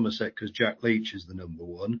play at Somerset because Jack Leach is the number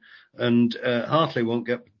one, and Hartley won't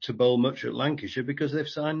get to bowl much at Lancashire because they've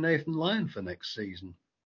signed Nathan Lyon for next season.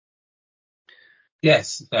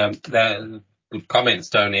 Yes, they're good comments,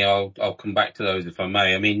 Tony. I'll come back to those if I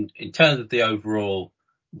may. I mean, in terms of the overall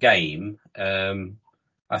game,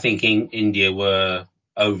 I think India were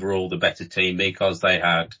overall the better team because they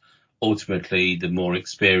had ultimately the more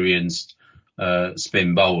experienced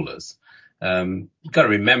spin bowlers. You've got to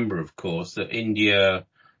remember, of course, that India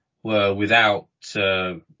were without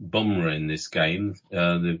Bumrah in this game.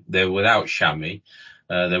 They were without Shami,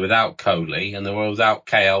 they were without Kohli, and they were without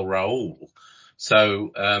KL Rahul. So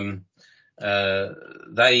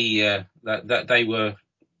they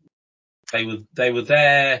were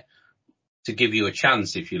there to give you a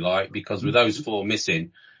chance, if you like, because with those four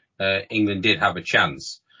missing, England did have a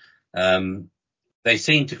chance. They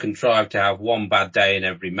seemed to contrive to have one bad day in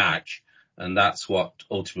every match, and that's what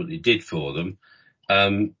ultimately did for them.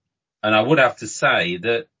 And I would have to say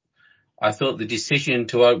that I thought the decision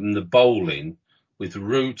to open the bowling with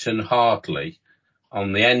Root and Hartley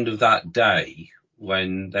on the end of that day,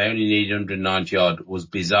 when they only needed 190 odd, was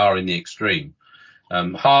bizarre in the extreme.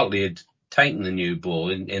 Hartley had taken the new ball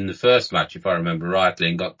in the first match, if I remember rightly,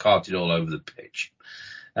 and got carted all over the pitch.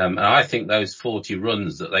 And I think those 40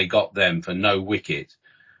 runs that they got them for no wicket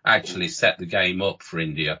actually set the game up for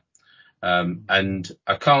India. And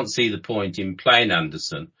I can't see the point in playing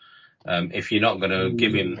Anderson if you're not going to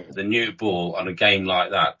give him the new ball on a game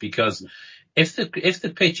like that, because if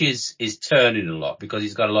the pitch is turning a lot because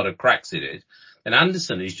he's got a lot of cracks in it, then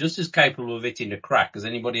Anderson is just as capable of hitting a crack as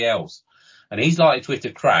anybody else. And he's likely to hit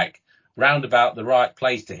a crack round about the right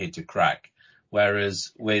place to hit a crack.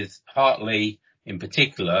 Whereas with Hartley in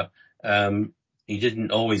particular, he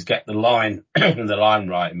didn't always get the line, the line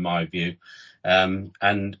right in my view.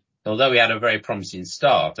 And although he had a very promising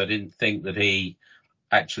start, I didn't think that he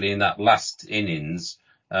actually in that last innings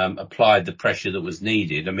applied the pressure that was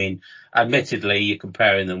needed. I mean, admittedly, you're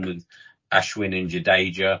comparing them with Ashwin and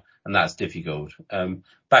Jadeja, and that's difficult.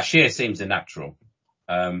 Bashir seems a natural,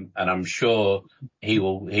 and I'm sure he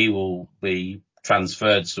will be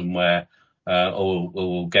transferred somewhere, or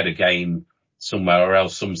we'll get a game somewhere, or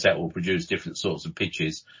else some set will produce different sorts of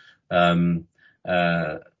pitches. And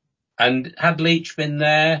had Leach been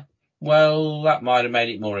there, well, that might have made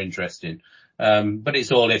it more interesting. But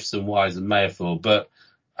it's all ifs and whys and mayerful. But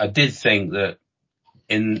I did think that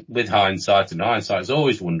with hindsight, and hindsight is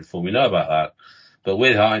always wonderful, we know about that. But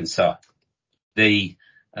with hindsight, the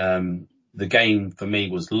game for me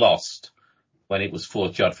was lost when it was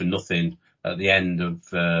 40-0 at the end of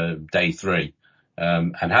day 3.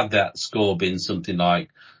 And had that score been something like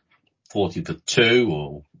 40-2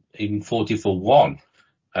 or even 40-1,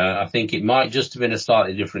 I think it might just have been a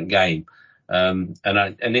slightly different game. And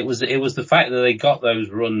it was the fact that they got those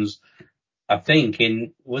runs. I think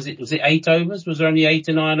was it 8 overs? Was there only 8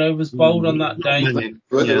 or 9 overs bowled on that day?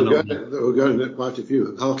 Well, they were going quite a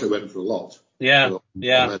few. Hartley went for a lot. Yeah.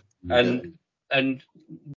 And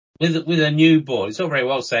with a new ball, it's all very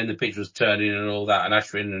well saying the pitch was turning and all that, and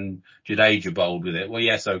Ashwin and Jadeja bowled with it. Well,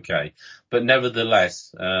 yes, okay, but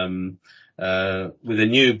nevertheless, with a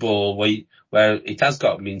new ball where it has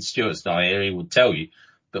got, I mean, Stuart's not here, he would tell you,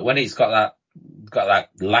 but when it's got that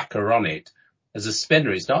lacquer on it, as a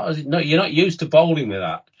spinner, you're not used to bowling with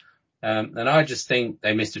that. And I just think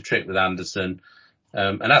they missed a trick with Anderson.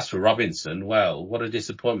 And as for Robinson, well, what a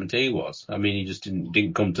disappointment he was. I mean, he just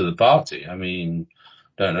didn't come to the party. I mean,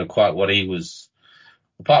 don't know quite what he was,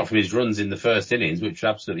 apart from his runs in the first innings, which were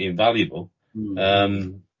absolutely invaluable. I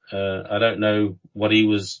don't know what he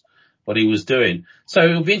was doing. So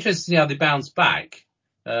it'll be interesting to see how they bounce back.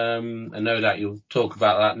 And no doubt you'll talk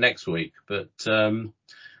about that next week, but,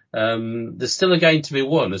 there's still a game to be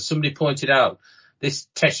won. As somebody pointed out, this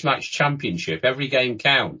Test match championship, every game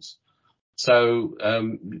counts. So,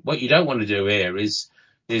 what you don't want to do here is,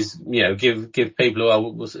 give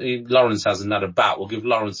people, Lawrence hasn't had a bat, we'll give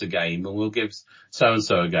Lawrence a game and we'll give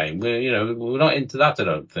so-and-so a game. We're not into that, I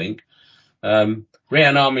don't think. Rian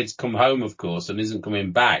Ahmed's come home, of course, and isn't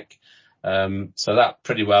coming back. So that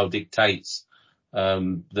pretty well dictates,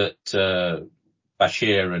 that,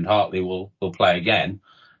 Bashir and Hartley will play again.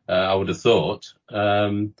 I would have thought. I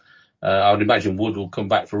would imagine Wood will come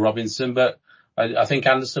back for Robinson, but I think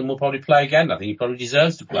Anderson will probably play again. I think he probably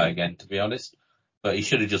deserves to play again, to be honest. But he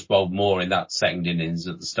should have just bowled more in that second innings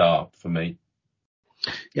at the start for me.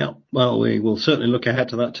 Yeah, well, we will certainly look ahead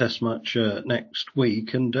to that Test match next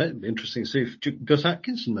week, and interesting to see if Gus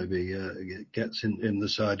Atkinson maybe gets in the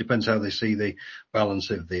side. Depends how they see the balance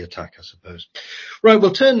of the attack, I suppose. Right,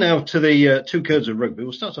 we'll turn now to the two codes of rugby.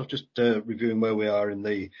 We'll start off just reviewing where we are in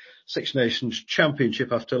the Six Nations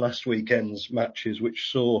Championship after last weekend's matches, which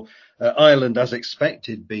saw Ireland, as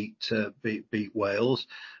expected, beat Wales,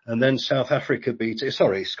 and then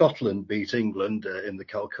Scotland beat England in the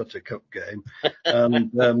Calcutta Cup game,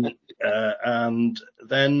 and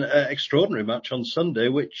then extraordinary match on Sunday,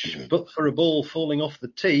 which, but for a ball falling off the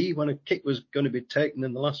tee when a kick was going to be taken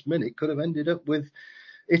in the last minute, could have ended up with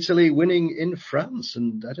Italy winning in France,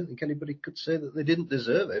 and I don't think anybody could say that they didn't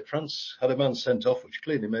deserve it. France had a man sent off, which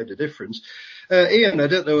clearly made a difference. Ian, I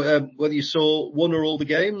don't know whether you saw one or all the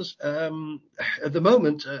games. At the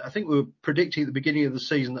moment, I think we were predicting at the beginning of the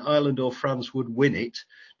season that Ireland or France would win it,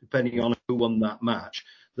 depending on who won that match,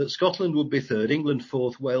 that Scotland would be third, England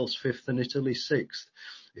fourth, Wales fifth, and Italy sixth.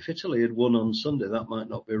 If Italy had won on Sunday, that might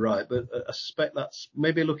not be right, but I suspect that's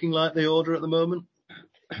maybe looking like the order at the moment.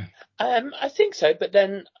 I think so, but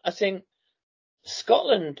then I think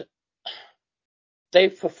Scotland,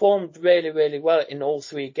 they've performed really, really well in all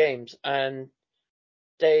 3 games, and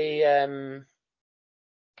they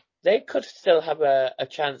could still have a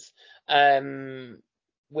chance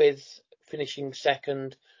with finishing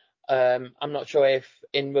second. I'm not sure if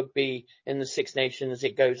in rugby, in the Six Nations,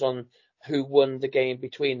 it goes on who won the game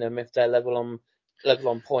between them, if they're level on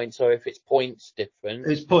points, or if it's points difference.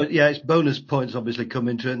 It's bonus points obviously come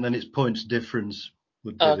into it, and then it's points difference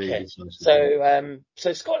would be okay.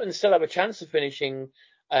 So Scotland still have a chance of finishing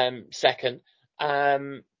second,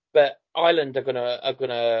 but Ireland are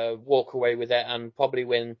gonna walk away with it and probably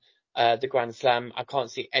win the Grand Slam. I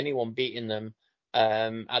can't see anyone beating them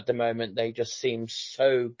at the moment. They just seem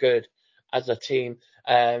so good as a team.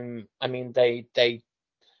 I mean, they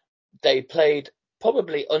played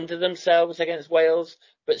probably under themselves against Wales,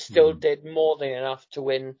 but still did more than enough to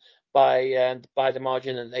win by the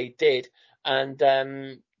margin that they did. And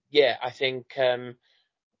I think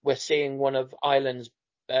we're seeing one of Ireland's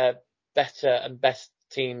better and best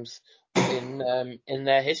teams in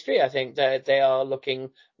their history. I think they are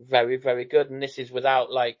looking very, very good, and this is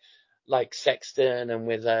without like Sexton and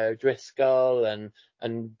with Driscoll and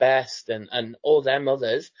Best and all them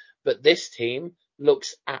others. But this team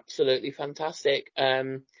looks absolutely fantastic.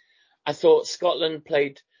 I thought Scotland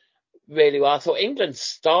played really well. I thought England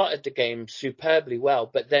started the game superbly well,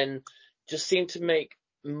 but then just seemed to make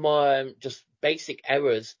more just basic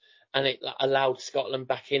errors, and it allowed Scotland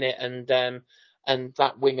back in it. And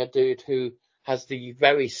that winger dude who has the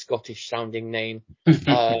very Scottish sounding name,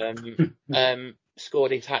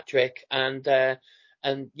 scored his hat trick, and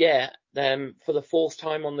yeah, for the fourth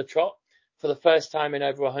time on the trot, for the first time in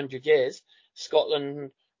over 100 years,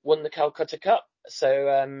 Scotland won the Calcutta Cup.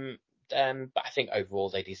 So, but I think overall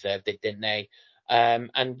they deserved it, didn't they?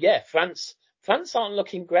 And yeah, France aren't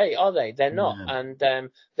looking great, are they? They're not. Yeah.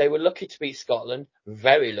 And they were lucky to beat Scotland,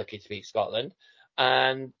 very lucky to beat Scotland.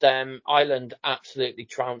 And Ireland absolutely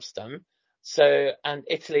trounced them. So, and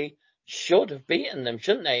Italy should have beaten them,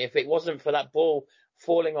 shouldn't they? If it wasn't for that ball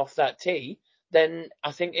falling off that tee, then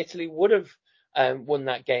I think Italy would have won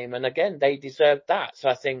that game. And again, they deserved that. So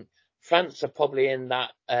I think France are probably in that,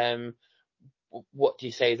 what do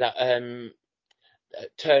you say, that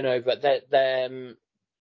turnover, that they're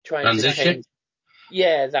trying to Transition. change.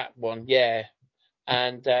 Yeah, that one. Yeah.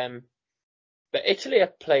 And, but Italy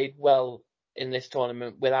have played well in this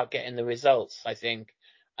tournament without getting the results, I think.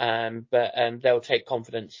 But they'll take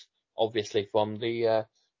confidence, obviously, from the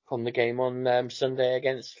game on Sunday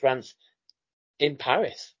against France in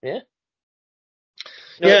Paris. Yeah.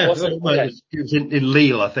 No, it Yeah, wasn't, was well, it? it was in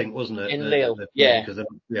Lille, I think, wasn't it? In Lille. They're playing Yeah. because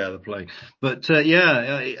they're playing. But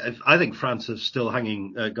I think France is still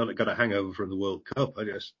hanging, got a hangover from the World Cup. I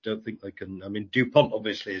just don't think they can. I mean, Dupont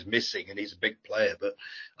obviously is missing, and he's a big player, but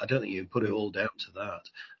I don't think you can put it all down to that.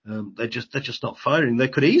 They're just not firing. They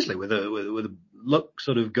could easily, with a luck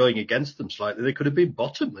sort of going against them slightly, they could have been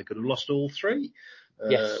bottom. They could have lost all three,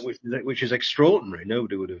 Yes. which is extraordinary.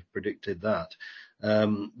 Nobody would have predicted that.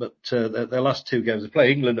 But their last two games, they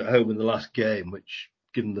play England at home in the last game, which,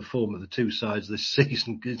 given the form of the two sides this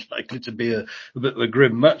season, is likely to be a bit of a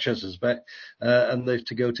grim match, I suspect. And they've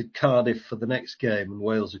to go to Cardiff for the next game. And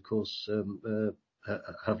Wales, of course,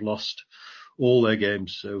 have lost all their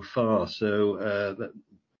games so far. So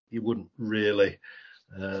you wouldn't really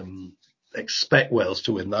expect Wales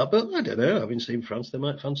to win that, but I don't know. Having seen France, they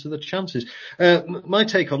might fancy the chances. My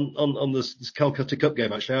take on this Calcutta Cup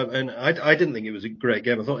game, actually, and I didn't think it was a great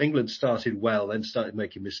game. I thought England started well, then started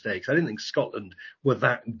making mistakes. I didn't think Scotland were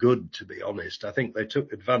that good, to be honest. I think they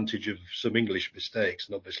took advantage of some English mistakes,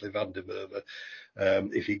 and obviously Van der Merwe,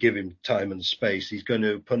 if you give him time and space, he's going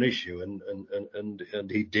to punish you, and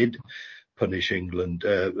he did punish England.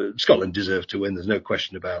 Scotland deserved to win. There's no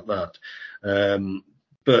question about that.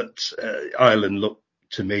 But Ireland looked,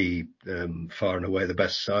 to me, far and away the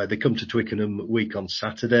best side. They come to Twickenham week on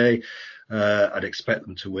Saturday. I'd expect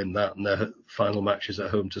them to win that, and their final match is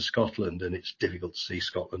at home to Scotland, and it's difficult to see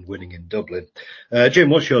Scotland winning in Dublin.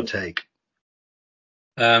 Jim, what's your take?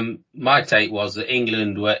 My take was that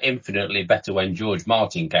England were infinitely better when George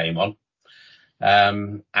Martin came on,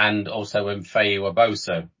 and also when Faye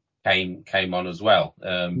Waboso came on as well.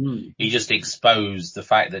 He just exposed the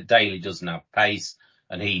fact that Daly doesn't have pace,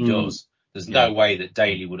 and he does. There's no way that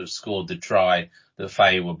Daly would have scored the try that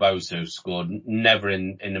Faye Waboso scored. Never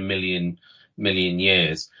in a million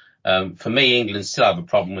years. For me, England still have a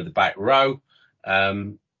problem with the back row,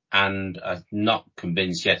 and I'm not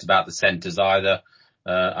convinced yet about the centres either.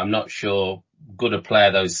 I'm not sure good a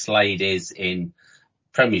player though Slade is in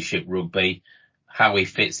Premiership rugby, how he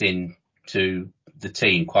fits in to the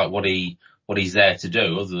team, quite what he's there to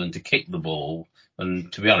do other than to kick the ball.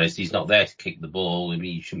 And to be honest, he's not there to kick the ball. I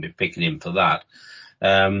mean, you shouldn't be picking him for that.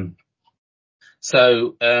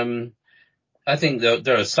 So I think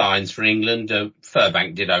there are signs for England.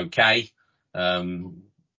 Furbank did okay.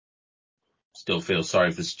 Still feel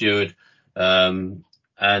sorry for Stewart. And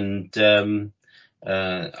I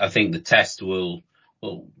think the test I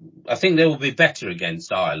think they will be better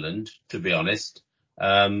against Ireland, to be honest.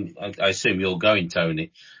 I assume you're going,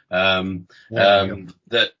 Tony. Because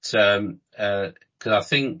I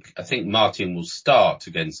think Martin will start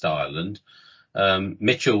against Ireland.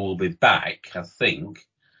 Mitchell will be back, I think.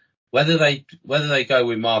 Whether they go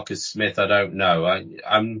with Marcus Smith, I don't know.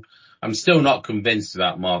 I'm still not convinced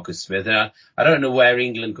about Marcus Smith. I don't know where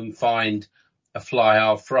England can find a fly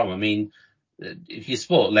half from. I mean, if you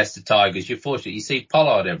support Leicester Tigers, you're fortunate. You see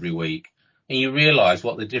Pollard every week, and you realise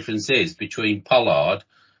what the difference is between Pollard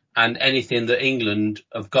and anything that England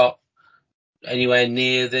have got anywhere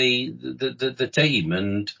near the team.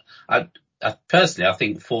 And I personally, I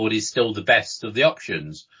think Ford is still the best of the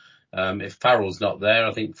options. If Farrell's not there,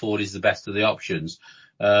 I think Ford is the best of the options.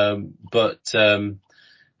 They're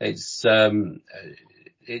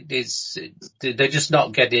just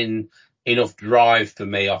not getting enough drive for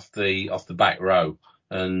me off the back row.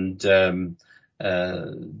 And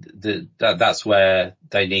that's where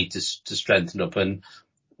they need to strengthen up. And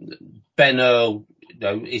Ben Earl,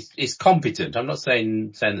 is competent. I'm not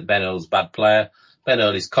saying that Ben Earl's a bad player. Ben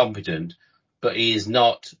Earl is competent, but he is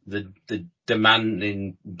not the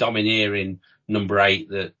demanding, domineering number 8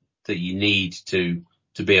 that you need to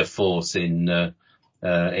be a force in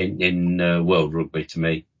world rugby, to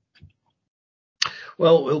me.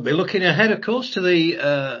 Well, we'll be looking ahead, of course, to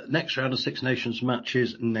the next round of Six Nations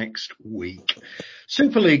matches next week.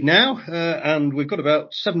 Super League now, and we've got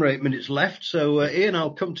about 7 or 8 minutes left. So, Ian, I'll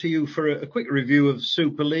come to you for a quick review of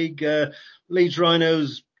Super League. Leeds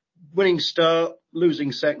Rhinos winning start,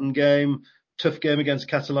 losing second game, tough game against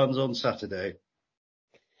Catalans on Saturday.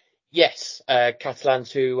 Yes,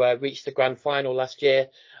 Catalans who reached the grand final last year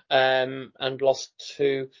and lost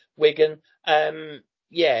to Wigan.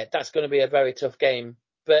 Yeah, that's going to be a very tough game,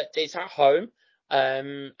 but it's at home,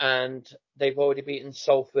 and they've already beaten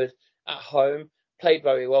Salford at home, played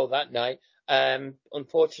very well that night.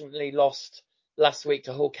 Unfortunately lost last week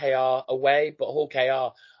to Hull KR away, but Hull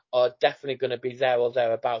KR are definitely going to be there or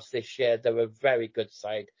thereabouts this year. They're a very good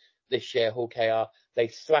side this year, Hull KR. They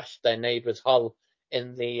thrashed their neighbours Hull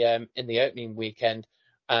in the opening weekend,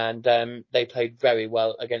 and they played very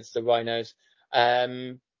well against the Rhinos.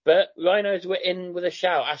 But Rhinos were in with a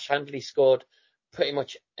shout. Ash Handley scored pretty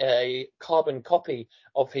much a carbon copy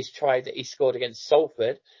of his try that he scored against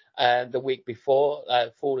Salford the week before,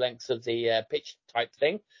 full length of the pitch type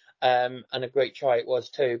thing, and a great try it was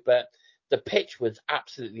too. But the pitch was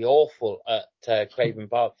absolutely awful at Craven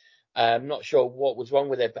Park. I'm not sure what was wrong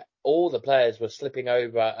with it, but all the players were slipping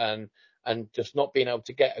over and just not being able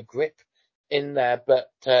to get a grip in there.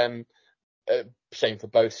 But same for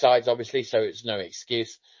both sides, obviously, so it's no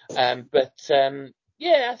excuse. Yeah,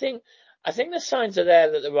 I think the signs are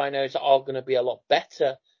there that the Rhinos are going to be a lot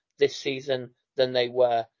better this season than they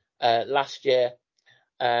were last year.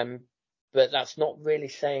 But that's not really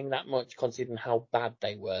saying that much considering how bad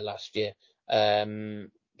they were last year. Catalans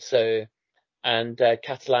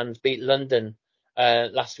beat London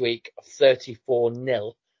last week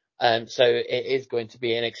 34-0. So it is going to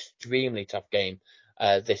be an extremely tough game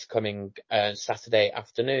this coming Saturday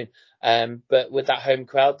afternoon. But with that home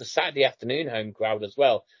crowd, the Saturday afternoon home crowd as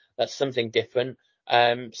well, that's something different.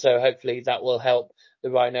 So hopefully that will help the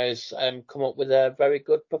Rhinos come up with a very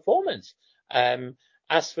good performance.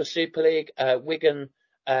 As for Super League, Wigan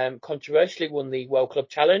controversially won the World Club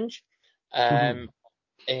Challenge. And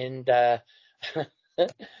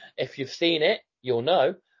if you've seen it, you'll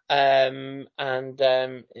know.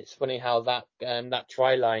 It's funny how that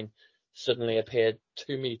try line suddenly appeared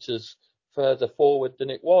 2 meters further forward than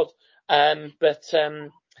it was.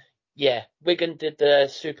 Yeah, Wigan did the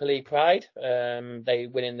Super League Pride. They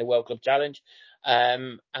win in the World Club Challenge.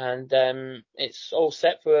 It's all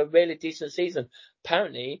set for a really decent season.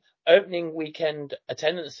 Apparently, opening weekend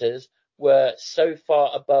attendances were so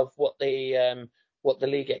far above what the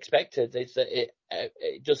league expected. Is that it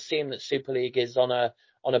does seem that Super League is on a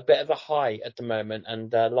bit of a high at the moment,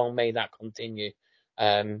 and long may that continue.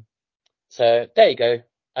 So there you go,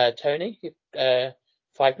 Tony. 5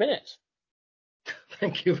 minutes.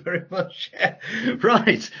 Thank you very much.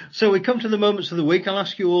 Right, so we come to the moments of the week. I'll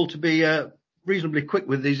ask you all to be reasonably quick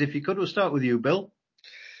with these, if you could. We'll start with you, Bill.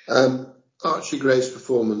 Archie Gray's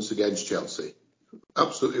performance against Chelsea,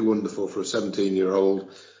 absolutely wonderful for a 17-year-old.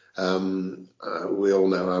 We all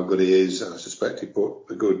know how good he is. I suspect he put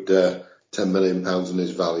a good £10 million in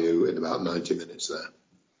his value in about 90 minutes there.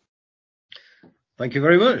 Thank you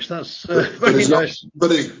very much. That's very nice.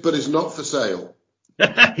 But it's not for sale.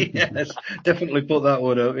 Yes, definitely put that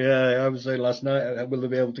one up. Yeah, I was saying last night, will they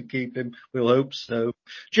be able to keep him? We'll hope so.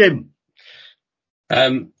 Jim.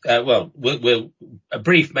 We'll a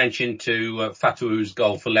brief mention to Fatu's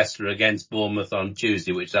goal for Leicester against Bournemouth on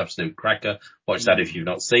Tuesday, which is an absolute cracker. Watch that if you've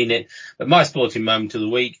not seen it. But my sporting moment of the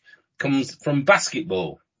week comes from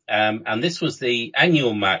basketball. And this was the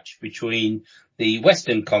annual match between the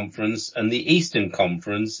Western Conference and the Eastern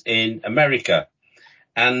Conference in America.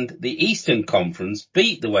 And the Eastern Conference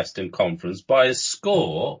beat the Western Conference by a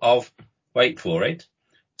score of, wait for it,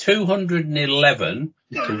 211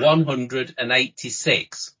 to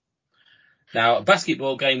 186. Now, a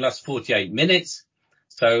basketball game lasts 48 minutes,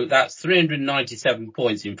 so that's 397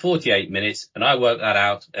 points in 48 minutes, and I worked that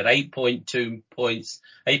out at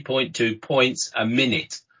 8.2 points a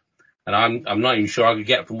minute. And I'm not even sure I could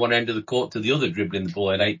get from one end of the court to the other dribbling the ball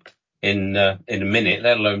in a minute,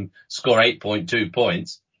 let alone score 8.2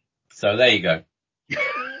 points. So there you go.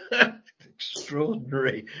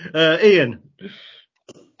 Extraordinary. Ian.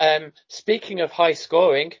 Speaking of high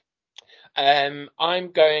scoring,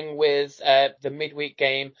 I'm going with the midweek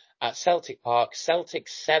game at Celtic Park. Celtic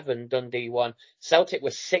 7, Dundee 1. Celtic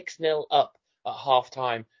was 6-0 up at half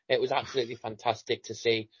time. It was absolutely fantastic to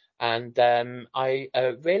see. And I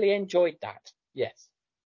really enjoyed that. Yes.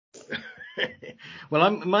 Well,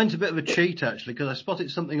 mine's a bit of a cheat, actually, because I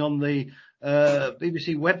spotted something on the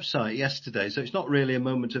BBC website yesterday. So it's not really a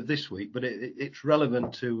moment of this week, but it's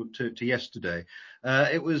relevant to yesterday.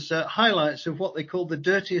 It was highlights of what they called the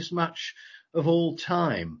dirtiest match of all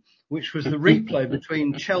time, which was the replay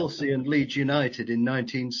between Chelsea and Leeds United in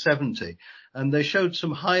 1970. And they showed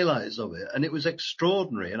some highlights of it, and it was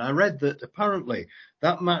extraordinary. And I read that apparently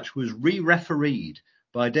that match was re-refereed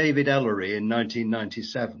by David Ellery in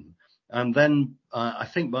 1997. And then I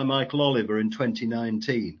think by Michael Oliver in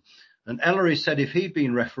 2019. And Ellery said if he'd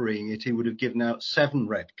been refereeing it, he would have given out 7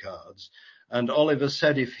 red cards. And Oliver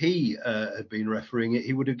said if he had been refereeing it,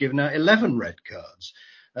 he would have given out 11 red cards.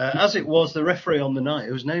 As it was, the referee on the night,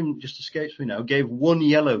 whose name just escapes me now, gave 1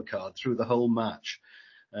 yellow card through the whole match.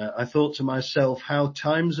 I thought to myself how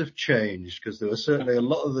times have changed, because there were certainly a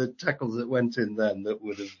lot of the tackles that went in then that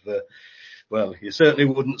would have... well, you certainly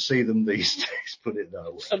wouldn't see them these days, put it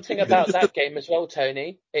that way. Something about that game as well,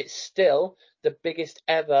 Tony. It's still the biggest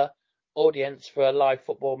ever audience for a live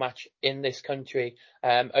football match in this country.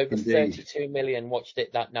 Over Indeed. 32 million watched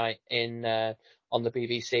it that night on the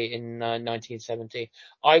BBC in 1970.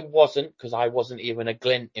 I wasn't, because I wasn't even a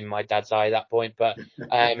glint in my dad's eye at that point. But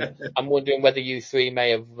I'm wondering whether you three may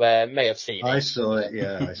have seen it. I saw it,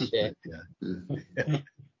 yeah. I saw it, yeah.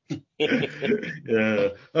 Yeah.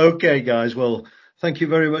 Okay, guys. Well, thank you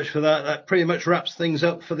very much for that. That pretty much wraps things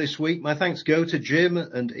up for this week. My thanks go to Jim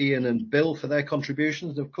and Ian and Bill for their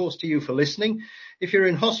contributions, and of course to you for listening. If you're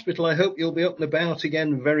in hospital, I hope you'll be up and about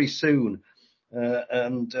again very soon.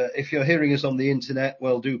 And if you're hearing us on the internet,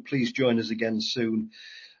 well, do please join us again soon.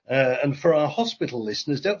 And for our hospital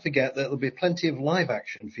listeners, don't forget that there'll be plenty of live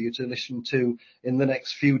action for you to listen to in the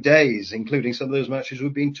next few days, including some of those matches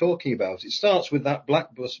we've been talking about. It starts with that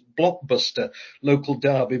blockbuster local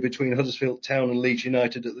derby between Huddersfield Town and Leeds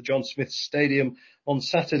United at the John Smith Stadium on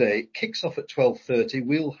Saturday. It kicks off at 12:30.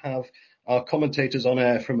 We'll have our commentators on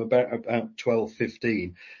air from about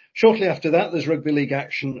 12:15. Shortly after that, there's rugby league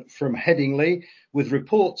action from Headingley with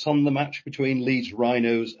reports on the match between Leeds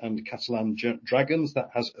Rhinos and Catalan Dragons. That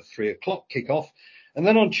has a 3:00 kick-off. And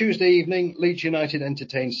then on Tuesday evening, Leeds United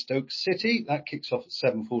entertains Stoke City. That kicks off at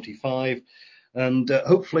 7:45. And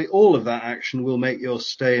hopefully all of that action will make your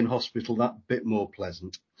stay in hospital that bit more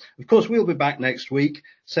pleasant. Of course, we'll be back next week,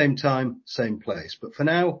 same time, same place. But for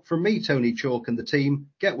now, from me, Tony Chalk, and the team,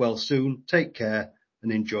 get well soon, take care,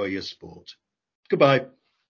 and enjoy your sport. Goodbye.